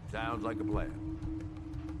 Sounds like a plan.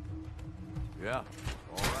 Yeah,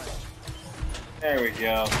 all right. There we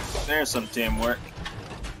go. There's some teamwork.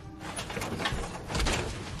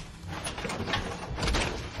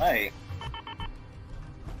 Hey.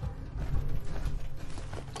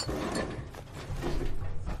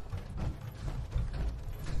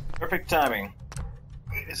 Perfect timing.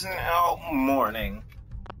 It is now morning.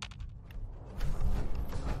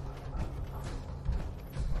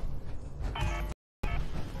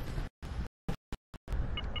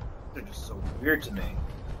 They're just so weird to me.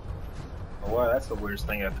 Oh wow, that's the weirdest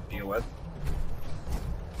thing I have to deal with.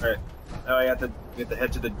 Alright, now I have to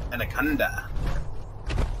head to the Anaconda.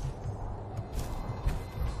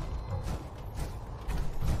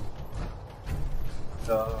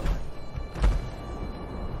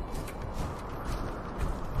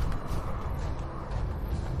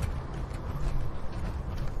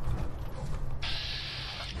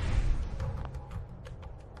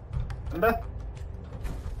 Anaconda?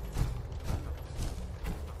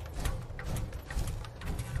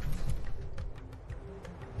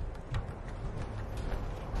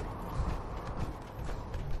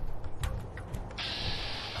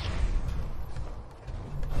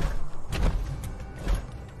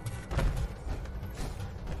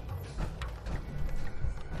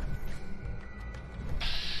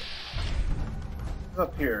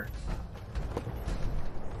 Up here.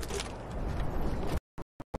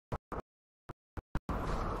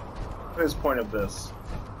 What is the point of this?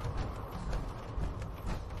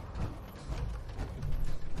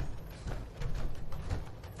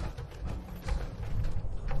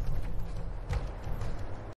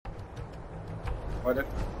 What?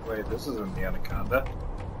 Wait, this isn't the Anaconda.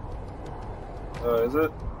 Is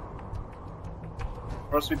it?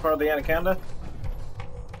 Supposed to be part of the Anaconda?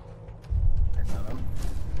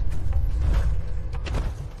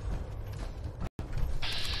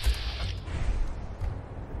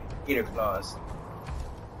 Gator claws.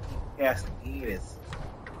 Yes, he is.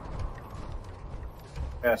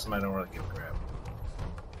 Pass him, I don't really give a crap.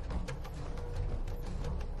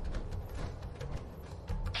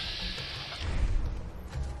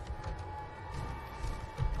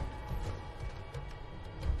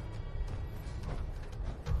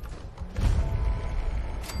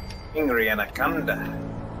 Angry Anaconda.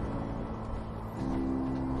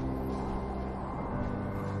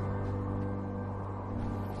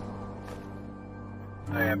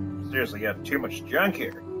 I have seriously got too much junk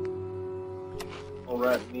here.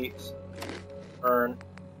 Alright, meats. Burn.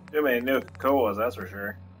 Too many Nuka-Colas, that's for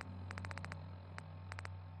sure.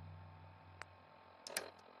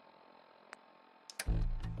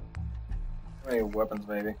 How many weapons,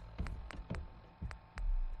 maybe?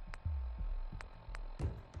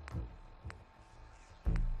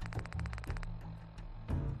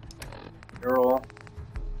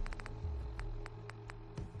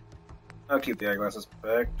 keep the eyeglasses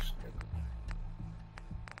back.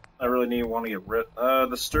 I really want to get rid.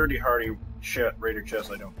 The sturdy, hardy raider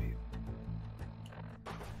chest I don't need.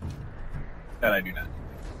 That I do not.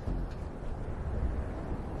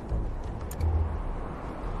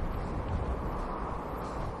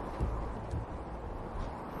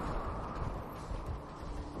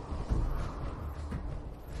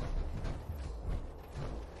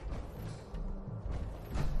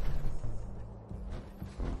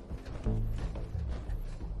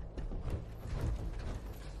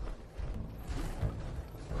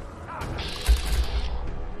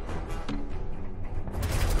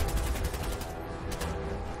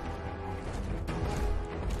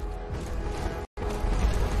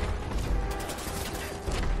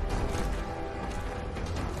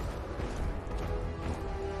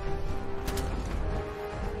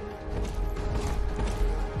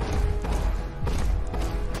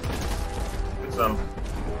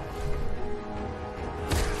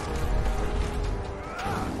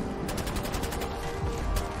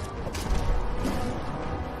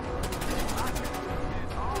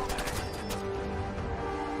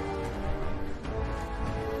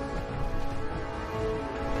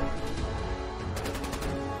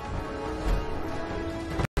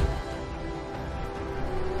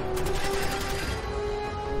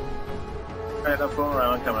 Alright, I'm going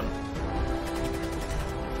around, coming.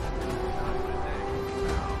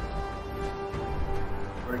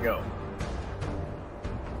 Where'd he go?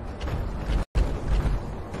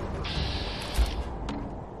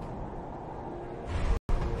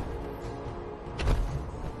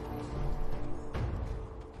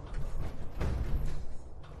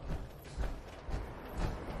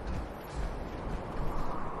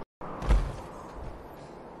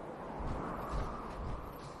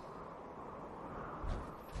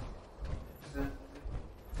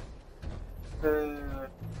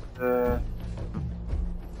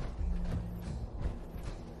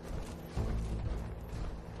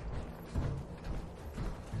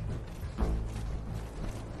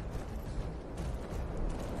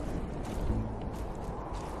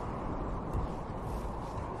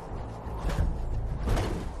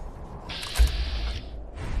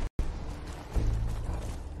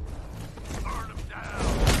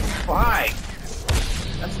 Why?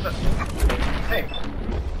 That's the... Hey!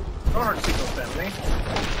 Don't hurt Seagull family.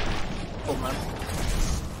 Oh, man.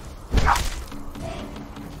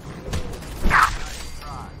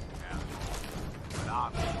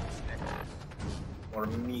 More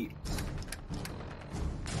meat.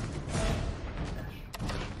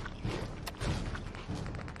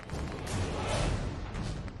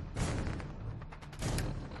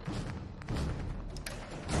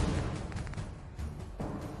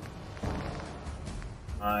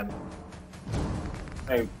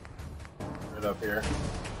 Hey, right up here.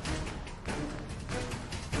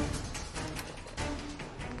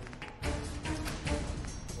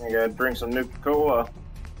 I gotta drink some Nuka-Cola.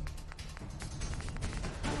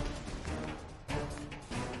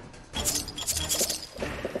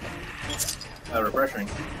 Refreshing.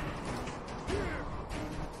 Here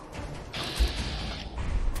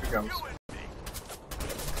it comes.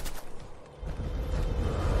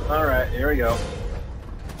 Alright, here we go.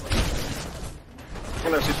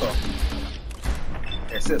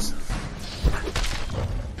 It's this.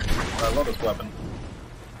 I love this weapon.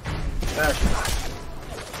 I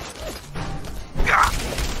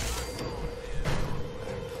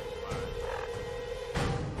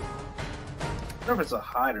wonder if it's a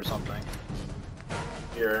hide or something.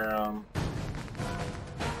 Here,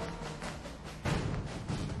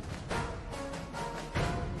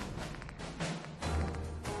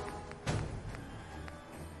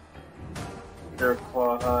 Bear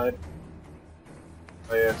claw hide.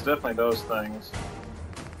 Oh yeah, it's definitely those things.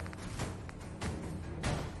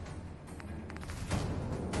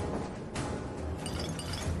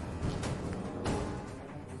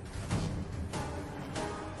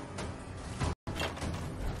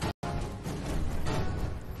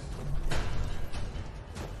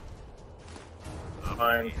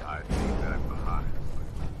 Fine.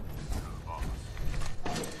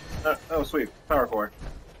 Oh sweet, power core.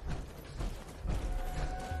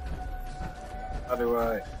 How do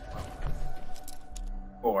I...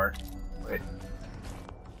 4. Wait.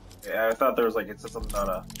 Yeah, I thought there was like, it said something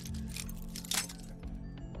about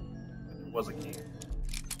it was a key. So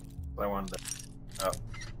I wanted to... Oh.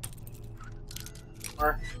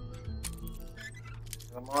 More.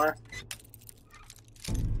 One more.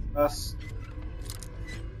 Us.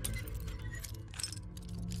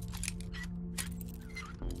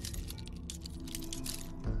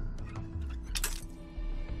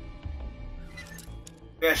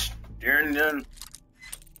 Fish. Darn done.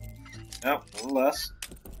 Nope, a little less.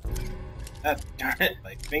 Ah, darn it,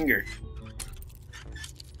 my finger.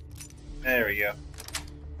 There we go.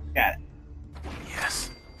 Got it. Yes.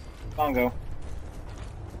 Bongo.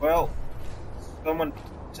 Well, someone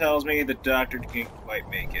tells me the doctor can't quite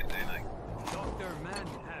make it, and I... Dr. Mann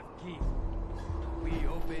have key. We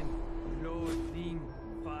open clothing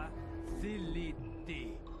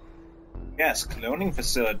facility. Yes, cloning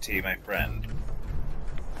facility, my friend.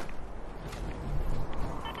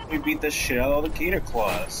 We beat the shit out of all the gator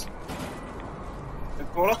claws.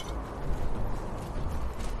 Nuka-Cola?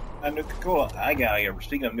 Nuka-Cola. I gotta get...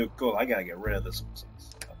 Speaking of Nuka-Cola, I gotta get rid of this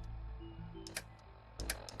stuff.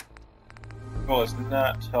 Nuka-Cola is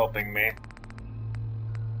not helping me.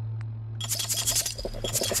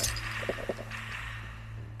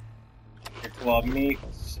 Your claw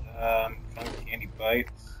meats. Candy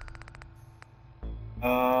bites.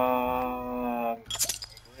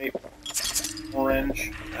 Grape.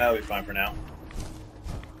 Orange. That'll be fine for now.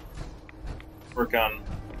 Work on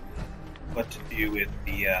what to do with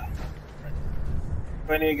the,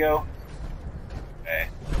 Where do you go? Okay.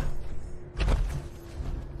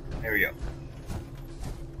 There we go.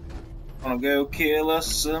 Wanna go kill us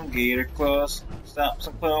some gator claws. Stop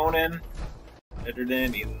some cloning. Better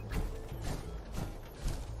than either.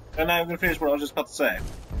 And now I'm gonna finish what I was just about to say.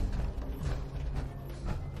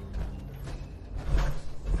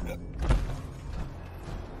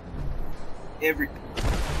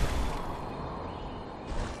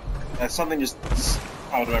 That's something just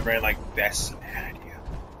popped in my brain like, that's a bad idea.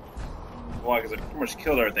 Why? Because I pretty much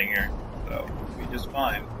killed everything here. So, we'll be just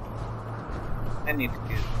fine. I need to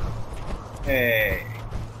get... Hey.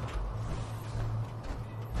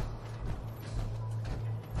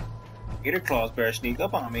 Gator claws better sneak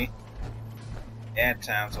up on me. Bad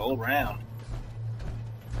times all around.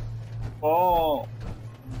 Oh.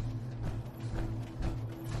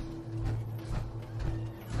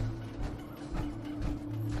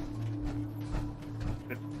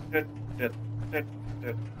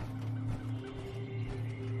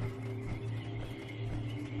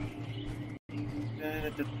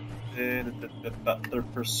 The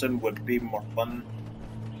third person would be more fun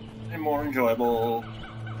and more enjoyable.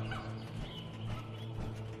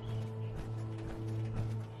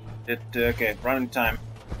 Okay, running time.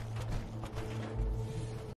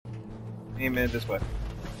 Aim it this way.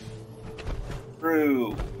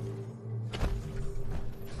 Through.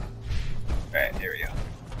 Alright, there we go.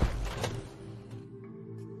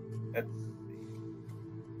 Let's see.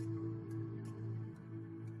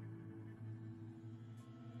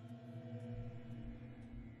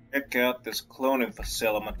 Check out this cloning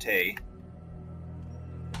facility.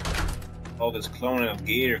 All this cloning of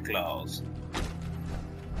gator claws.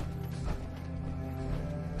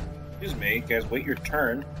 Excuse me, guys, wait your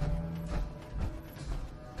turn.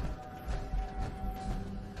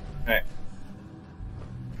 Alright.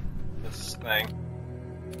 This thing.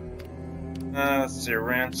 Let's see,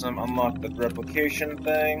 ransom, unlock the replication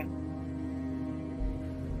thing.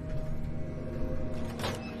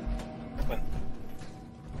 Open.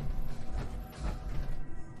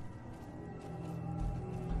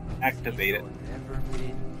 Activate it. Never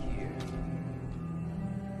been here.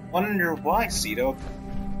 Wonder why, Cito.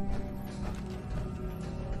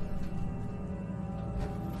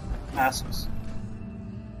 Asks.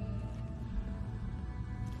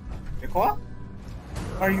 Nicola?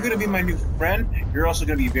 Are you gonna be my new friend? You're also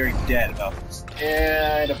gonna be very dead about this.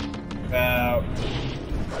 And about...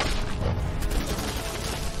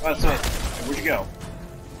 Oh, that's it. Where'd you go?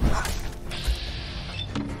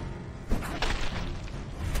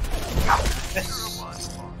 Yes.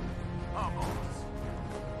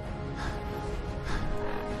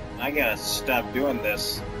 I gotta stop doing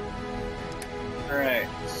this. Alright.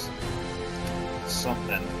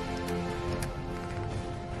 Something.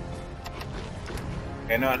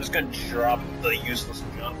 Okay, no, I'm just gonna drop the useless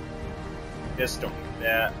junk. Just don't need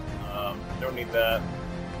that. Don't need that.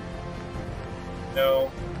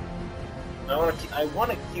 No. I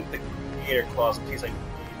want to keep the gator claws in case I need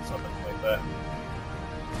something like that.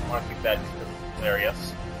 I want to keep that just because it's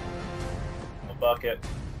hilarious. A bucket.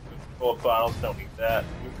 Full of bottles, don't need that.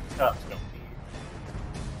 New cups, don't need.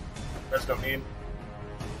 Rest don't need.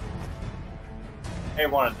 Hey,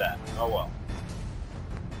 wanted that. Oh well.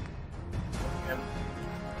 And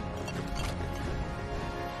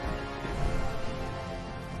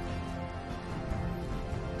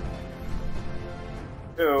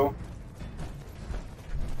two.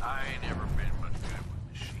 I ain't never been much good with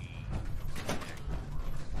machines.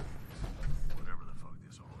 Whatever the fuck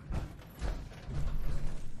this all is.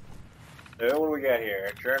 So what do we got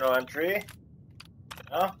here? Journal entry?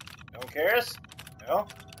 No? No cares? No?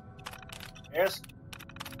 Cares?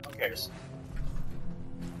 Who cares?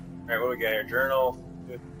 Alright, what do we got here? Journal?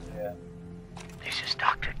 Yeah. This is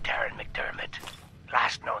Dr. Darren McDermott,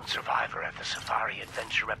 last known survivor at the Safari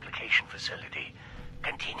Adventure Replication Facility,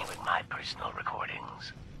 continuing my personal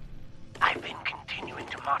recordings. I've been continuing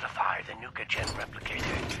to modify the Nuka-Gen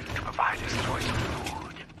replicator to provide a source of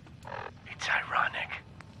food. It's ironic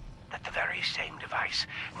that the very same device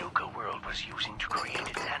Nuka World was using to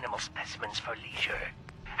create animal specimens for leisure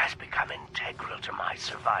has become integral to my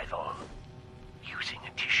survival. Using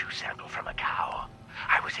a tissue sample from a cow,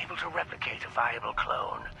 I was able to replicate a viable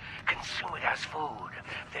clone, consume it as food,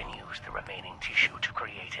 then use the remaining tissue to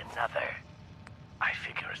create another. I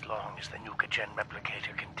figure as long as the Nuka-Gen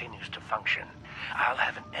replicator continues to function, I'll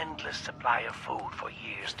have an endless supply of food for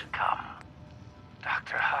years to come.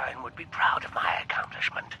 Dr. Hine would be proud of my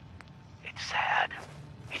accomplishment. It's sad.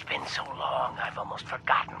 It's been so long, I've almost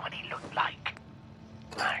forgotten what he looked like.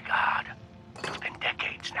 My God, it's been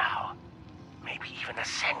decades now. Maybe even a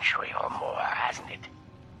century or more, hasn't it?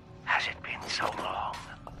 Has it been so long?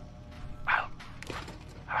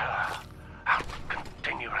 I'll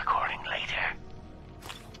continue recording later.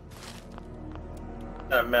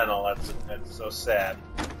 Mental, that's so sad.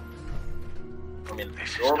 I mean,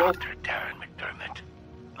 This is adorable. Dr. Darren McDermott,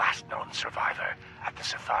 last known survivor at the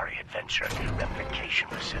Safari Adventure Replication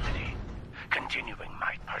Facility, continuing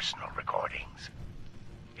my personal recordings.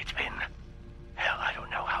 It's been... hell, I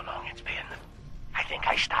don't know how long it's been. I think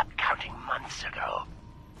I stopped counting months ago.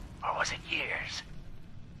 Or was it years?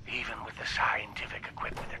 Even with the scientific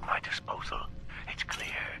equipment at my disposal, it's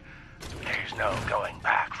clear there's no going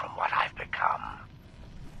back from what I've become.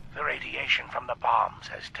 The radiation from the bombs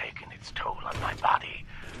has taken its toll on my body,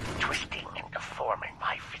 twisting and deforming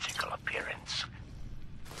my physical appearance.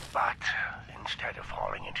 But instead of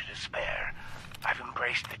falling into despair, I've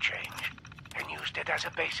embraced the change and used it as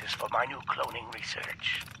a basis for my new cloning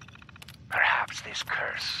research. Perhaps this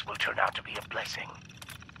curse will turn out to be a blessing.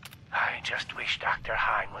 I just wish Dr.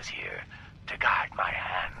 Hine was here to guide my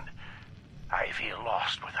hand. I feel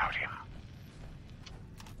lost without him.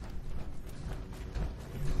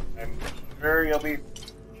 I'm sure you'll be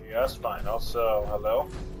just fine. Also, hello?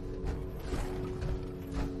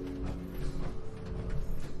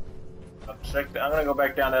 I'm gonna go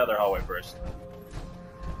back down the other hallway first.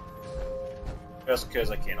 Just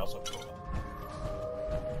because I can, also cool.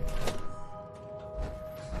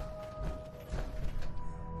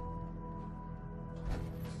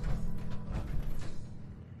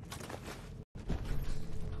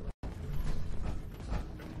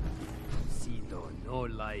 Cito no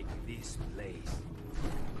like this place.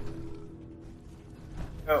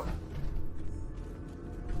 Oh.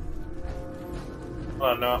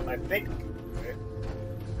 Oh no, I think... Wait.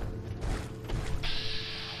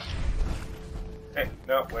 Hey,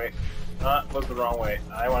 no, wait. Not look the wrong way.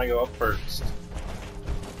 I want to go up first.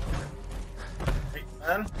 Hey,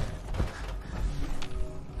 man.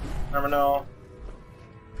 Terminal.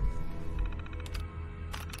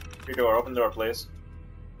 Your door. Open the door, please.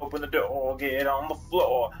 Open the door. Get on the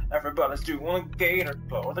floor. Everybody's doing a gator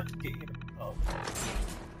claw. The gator claw.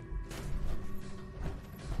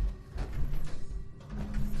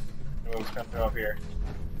 What's coming up here?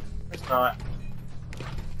 It's not.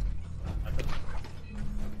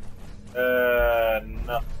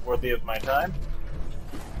 Not worthy of my time.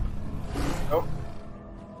 Nope.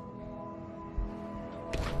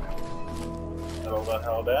 Settle the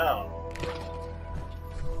hell down.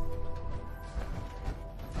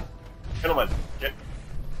 Gentlemen,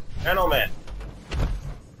 gentlemen,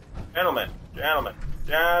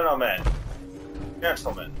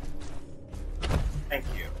 gentlemen. Thank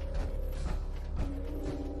you.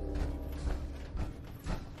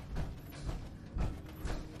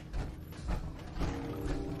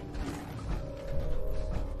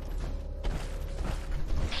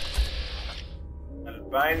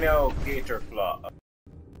 Albino gator claw.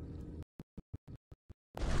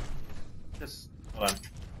 Just hold on.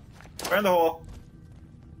 Burn the hole.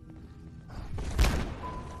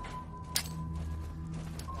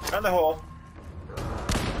 Burn the hole.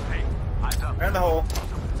 Hey, eyes up. Burn the hole.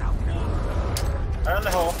 Something's out there. Burn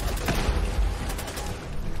the hole.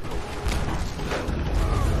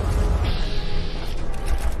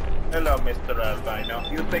 Hello, Mr.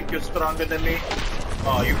 Albino. You think you're stronger than me?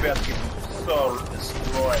 Oh, you better get so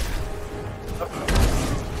destroyed.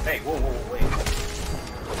 Hey, whoa, whoa, wait.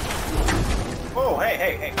 Whoa, hey,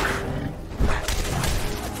 hey, hey.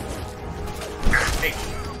 Hey.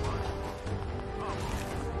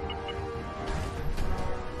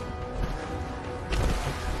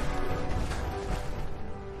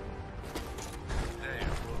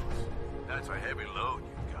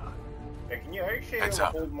 Yeah, can you actually Heads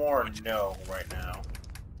up. hold more? No, right now.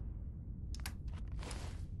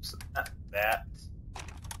 So that.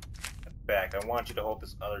 Back. I want you to hold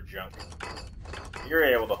this other junk. You're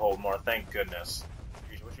able to hold more, thank goodness.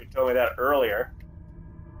 You wish you told me that earlier.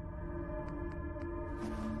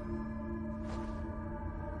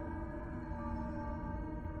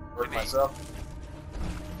 Work myself.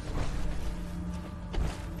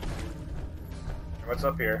 What's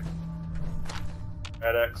up here?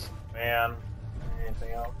 FedEx, man,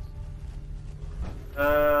 anything else?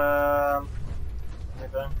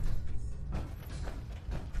 Anything?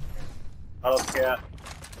 AutoCAD.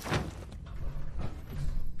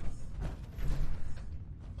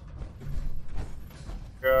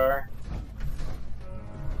 Car.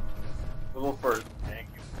 Little first, thank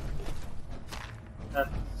you. That's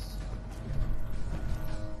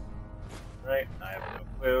right. I have no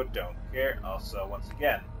clue. Don't care. Also, once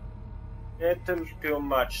again, little too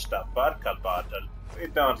much stuff. Vodka bottle. We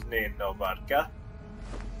don't need no vodka.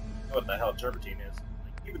 I know what the hell turpentine is.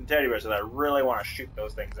 Even teddy bears that I really want to shoot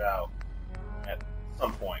those things out at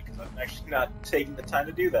some point, because I'm actually not taking the time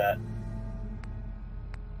to do that.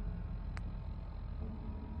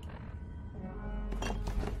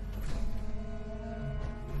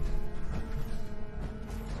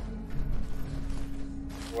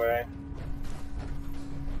 Way.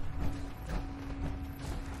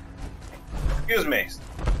 Excuse me.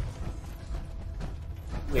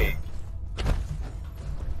 Wait.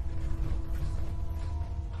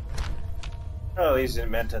 Oh, these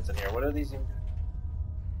inventants in here. What are these even doing?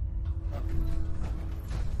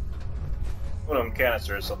 One of them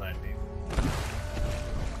canister or something.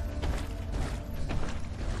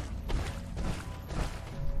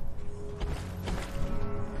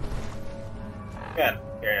 Again,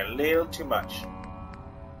 carrying a little too much.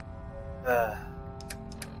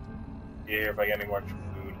 Here, if I get any more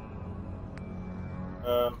food.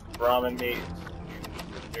 Ramen meat.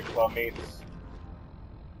 Big claw meats.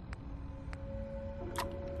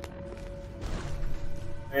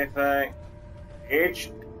 Anything? H?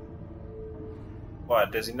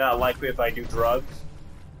 What, does he not like me if I do drugs?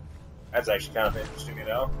 That's actually kind of interesting, you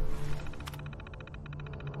know?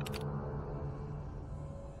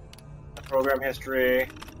 Program history.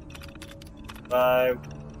 5.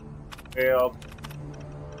 Failed.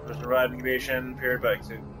 First arrived incubation. Period by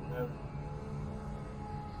exit.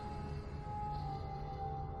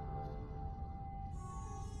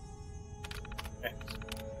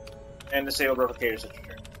 And disabled replicator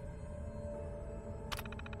signature.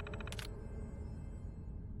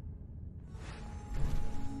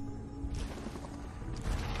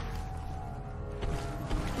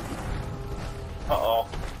 Uh-oh.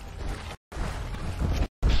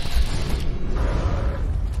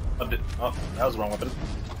 Oh, that was the wrong weapon.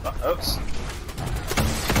 Oops.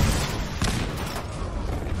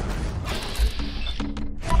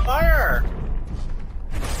 Fire!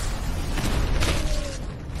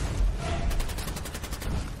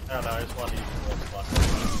 I don't know, I just wanted to use the most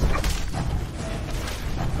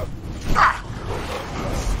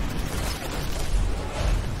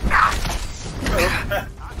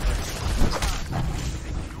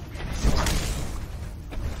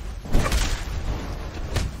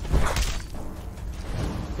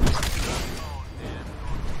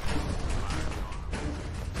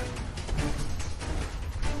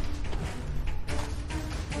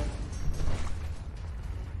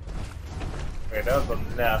Okay, that was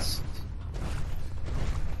a nest.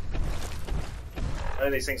 Why are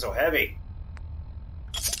these things so heavy?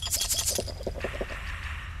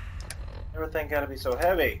 Everything gotta be so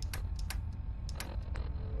heavy.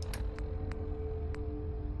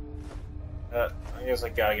 I guess I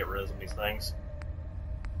gotta get rid of some of these things.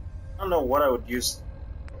 I don't know what I would use.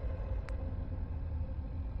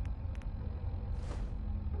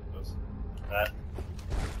 That.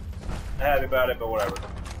 I'm happy about it, but whatever.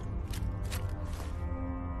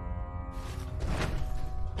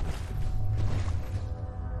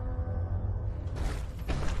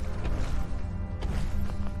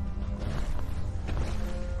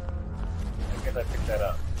 I picked that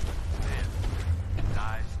up.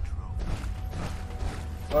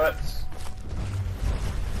 What?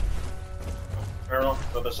 Colonel,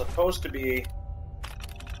 so there's supposed to be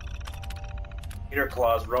Peter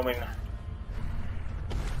Claus roaming.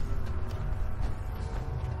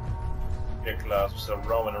 Peter Claus was still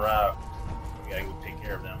roaming around. We gotta go take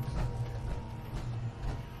care of them.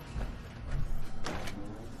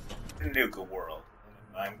 The Nuka world.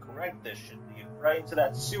 If I'm correct, this should be right into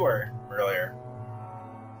that sewer from earlier.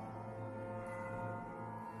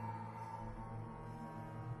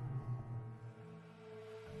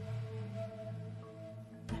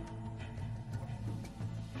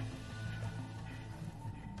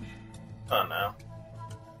 Oh no.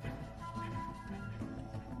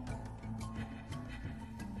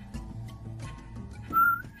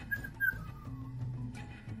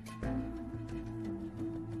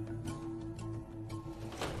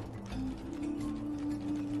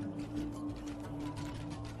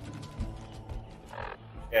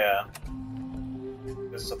 Yeah.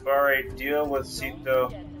 The Safari deal with Sito.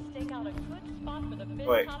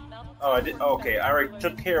 Wait. Oh, I did. Okay, I already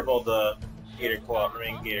took care of all the Gator Claw,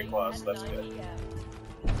 remaining Gator Claws, so that's good.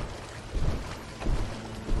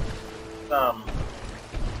 Got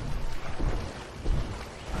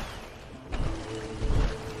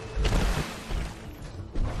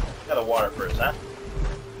a water first, huh?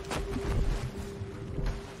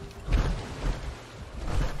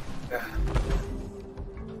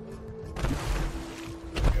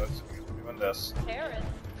 Doing this. Terrence,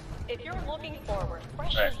 if you're looking for a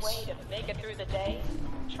refreshing way to make it through the day,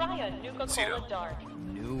 try a Nuka-Cola Dark.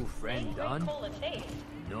 New friend done? Cola taste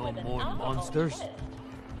No with an more alcohol monsters? twist.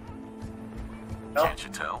 No? Can't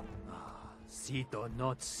you tell? Sito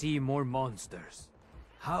not see more monsters.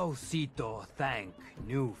 How Sito thank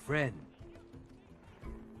new friend?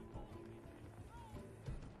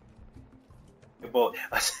 Well,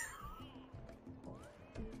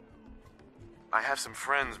 I have some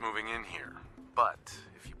friends moving in here, but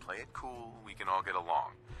if you play it cool, we can all get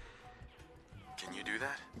along. Can you do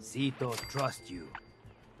that? Sito trust you.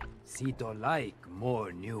 Sito like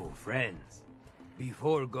more new friends.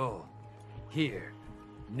 Before go, here,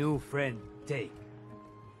 new friend take.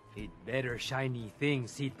 It better shiny thing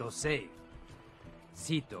Sito say.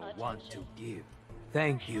 Sito want to give.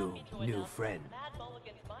 Thank you, new friend.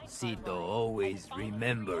 Sito always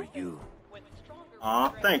remember you. aw,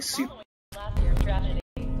 thanks, Sito. Last year's tragedy.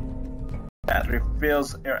 That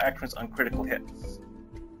refills air actions on critical hits.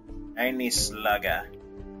 Tiny Slugger.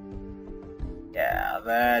 Yeah,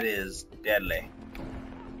 that is deadly.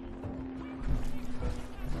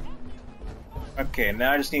 Okay,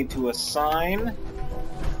 now I just need to assign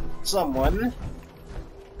someone.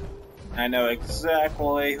 I know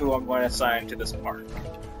exactly who I'm going to assign to this park.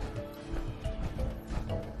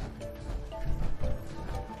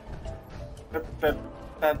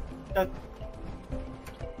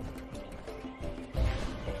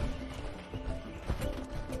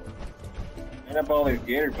 End up all these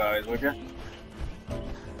gator boys, would you?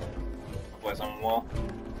 Place on the wall.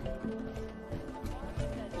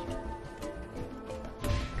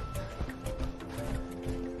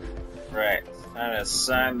 Right, time to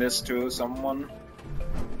assign this to someone.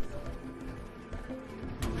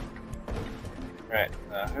 Right,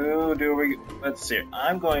 who do we... Let's see,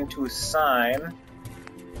 I'm going to assign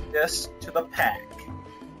this to the pack.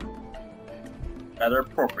 Rather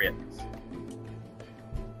appropriate.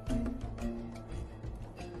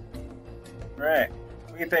 Right,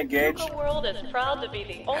 what do you think, Gage? Nuka World is proud to be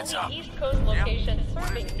the Heads up. only East Coast location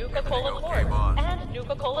serving Nuka-Cola Okay, boss. Quartz and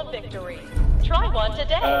Nuka-Cola Victory. Try one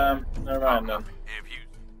today. Never mind then. If you...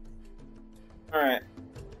 Alright.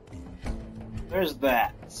 There's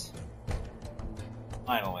that.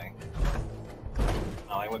 Finally.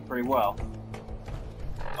 Finally went pretty well.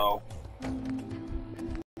 Oh.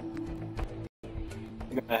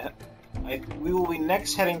 We will be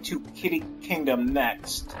next heading to Kitty Kingdom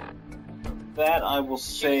next. That I will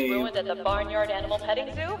Shoes save ruined at the Barnyard Animal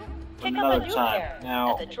Petting Zoo? Pick up another a new time. pair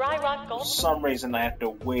Now, at the Dry Rock for Golden. some reason I have to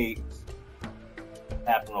wait.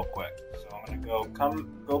 Happen real quick. So I'm gonna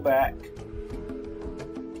go back.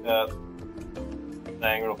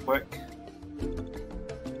 Thing real quick.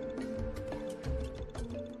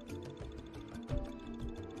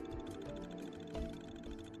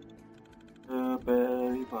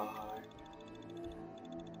 Berry pie.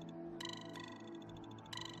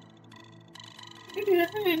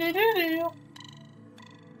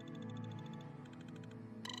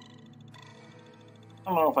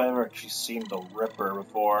 I don't know if I've ever actually seen the Ripper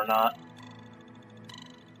before or not.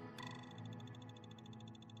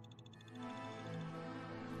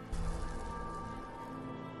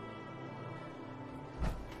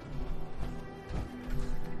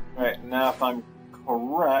 Right, now if I'm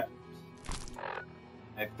correct,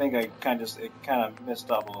 I think I kind of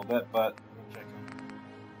missed up a little bit, but let me check it.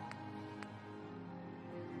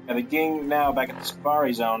 Yeah, the gang now back at the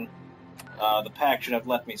Safari Zone. The pack should have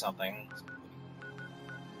left me something.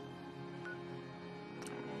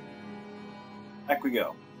 Back we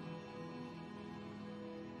go.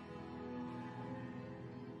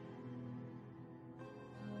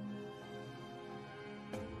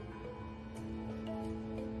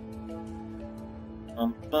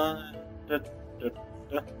 Da, da,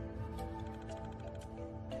 da.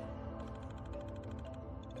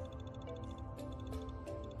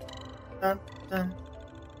 Dun, dun.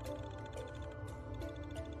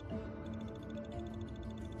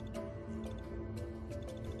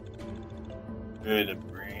 Good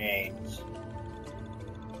brains.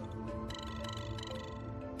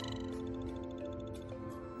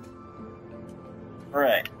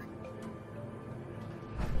 Alright.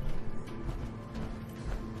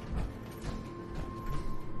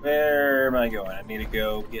 Where am I going? I need to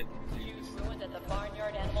go get... Shoes ruined at the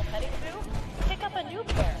Barnyard Animal Petting Zoo? Pick up a new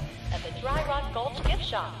pair at the Dry Rock Gulch gift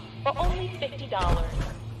shop for only $50.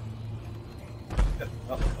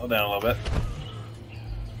 Oh, hold down a little bit.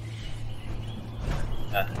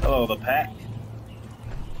 Hello, the pack.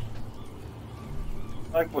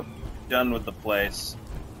 I like what's done with the place.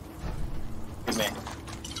 Good man.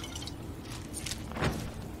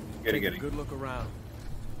 Goody, Take a goody. good look around.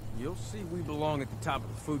 You'll see we belong at the top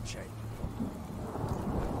of the food chain.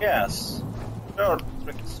 Yes. Oh,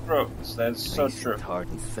 strokes. That's so Place true. tarred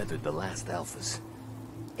and feathered the last alphas.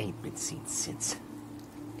 Ain't been seen since.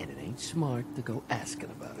 And it ain't smart to go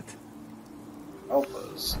asking about it.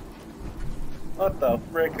 Alphas. What the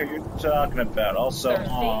frick are you talking about? Also, Thirsty?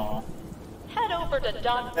 aww. Head over to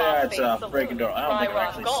Doc That's a Bob's freaking door. I don't think I've Rock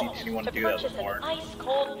actually Gulch seen anyone to do that purchase before. an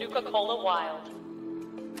ice-cold Nuka-Cola Wild.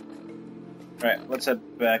 Alright, let's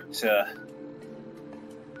head back to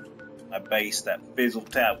my base, that fizzle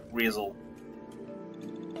tap rizzle.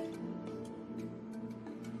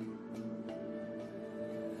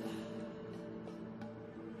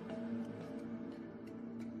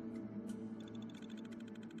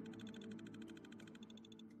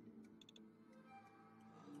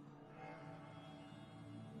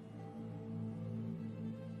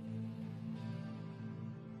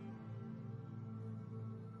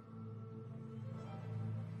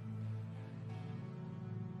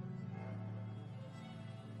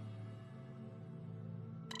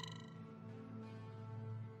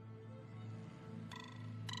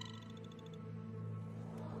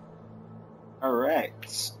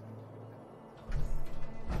 Alright.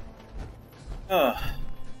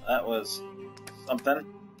 That was something.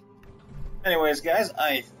 Anyways, guys,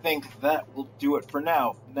 I think that will do it for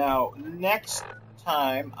now. Now, next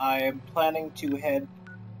time, I am planning to head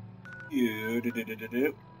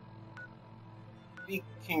to... The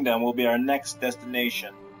Kingdom will be our next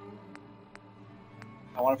destination.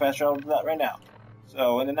 I want to fast travel to that right now.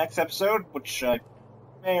 So, in the next episode, which I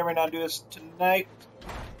may or may not do this tonight,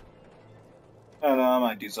 I don't know, I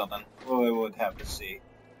might do something. We would have to see.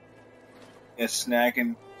 Yeah,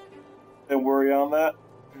 snacking. Don't worry on that.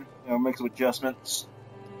 You know, make some adjustments.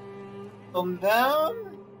 So now,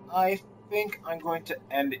 I think I'm going to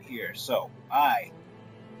end it here. So, I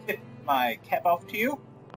tip my cap off to you.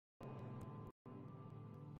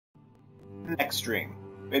 Next stream,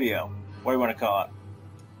 video, what do you want to call it?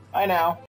 Bye now.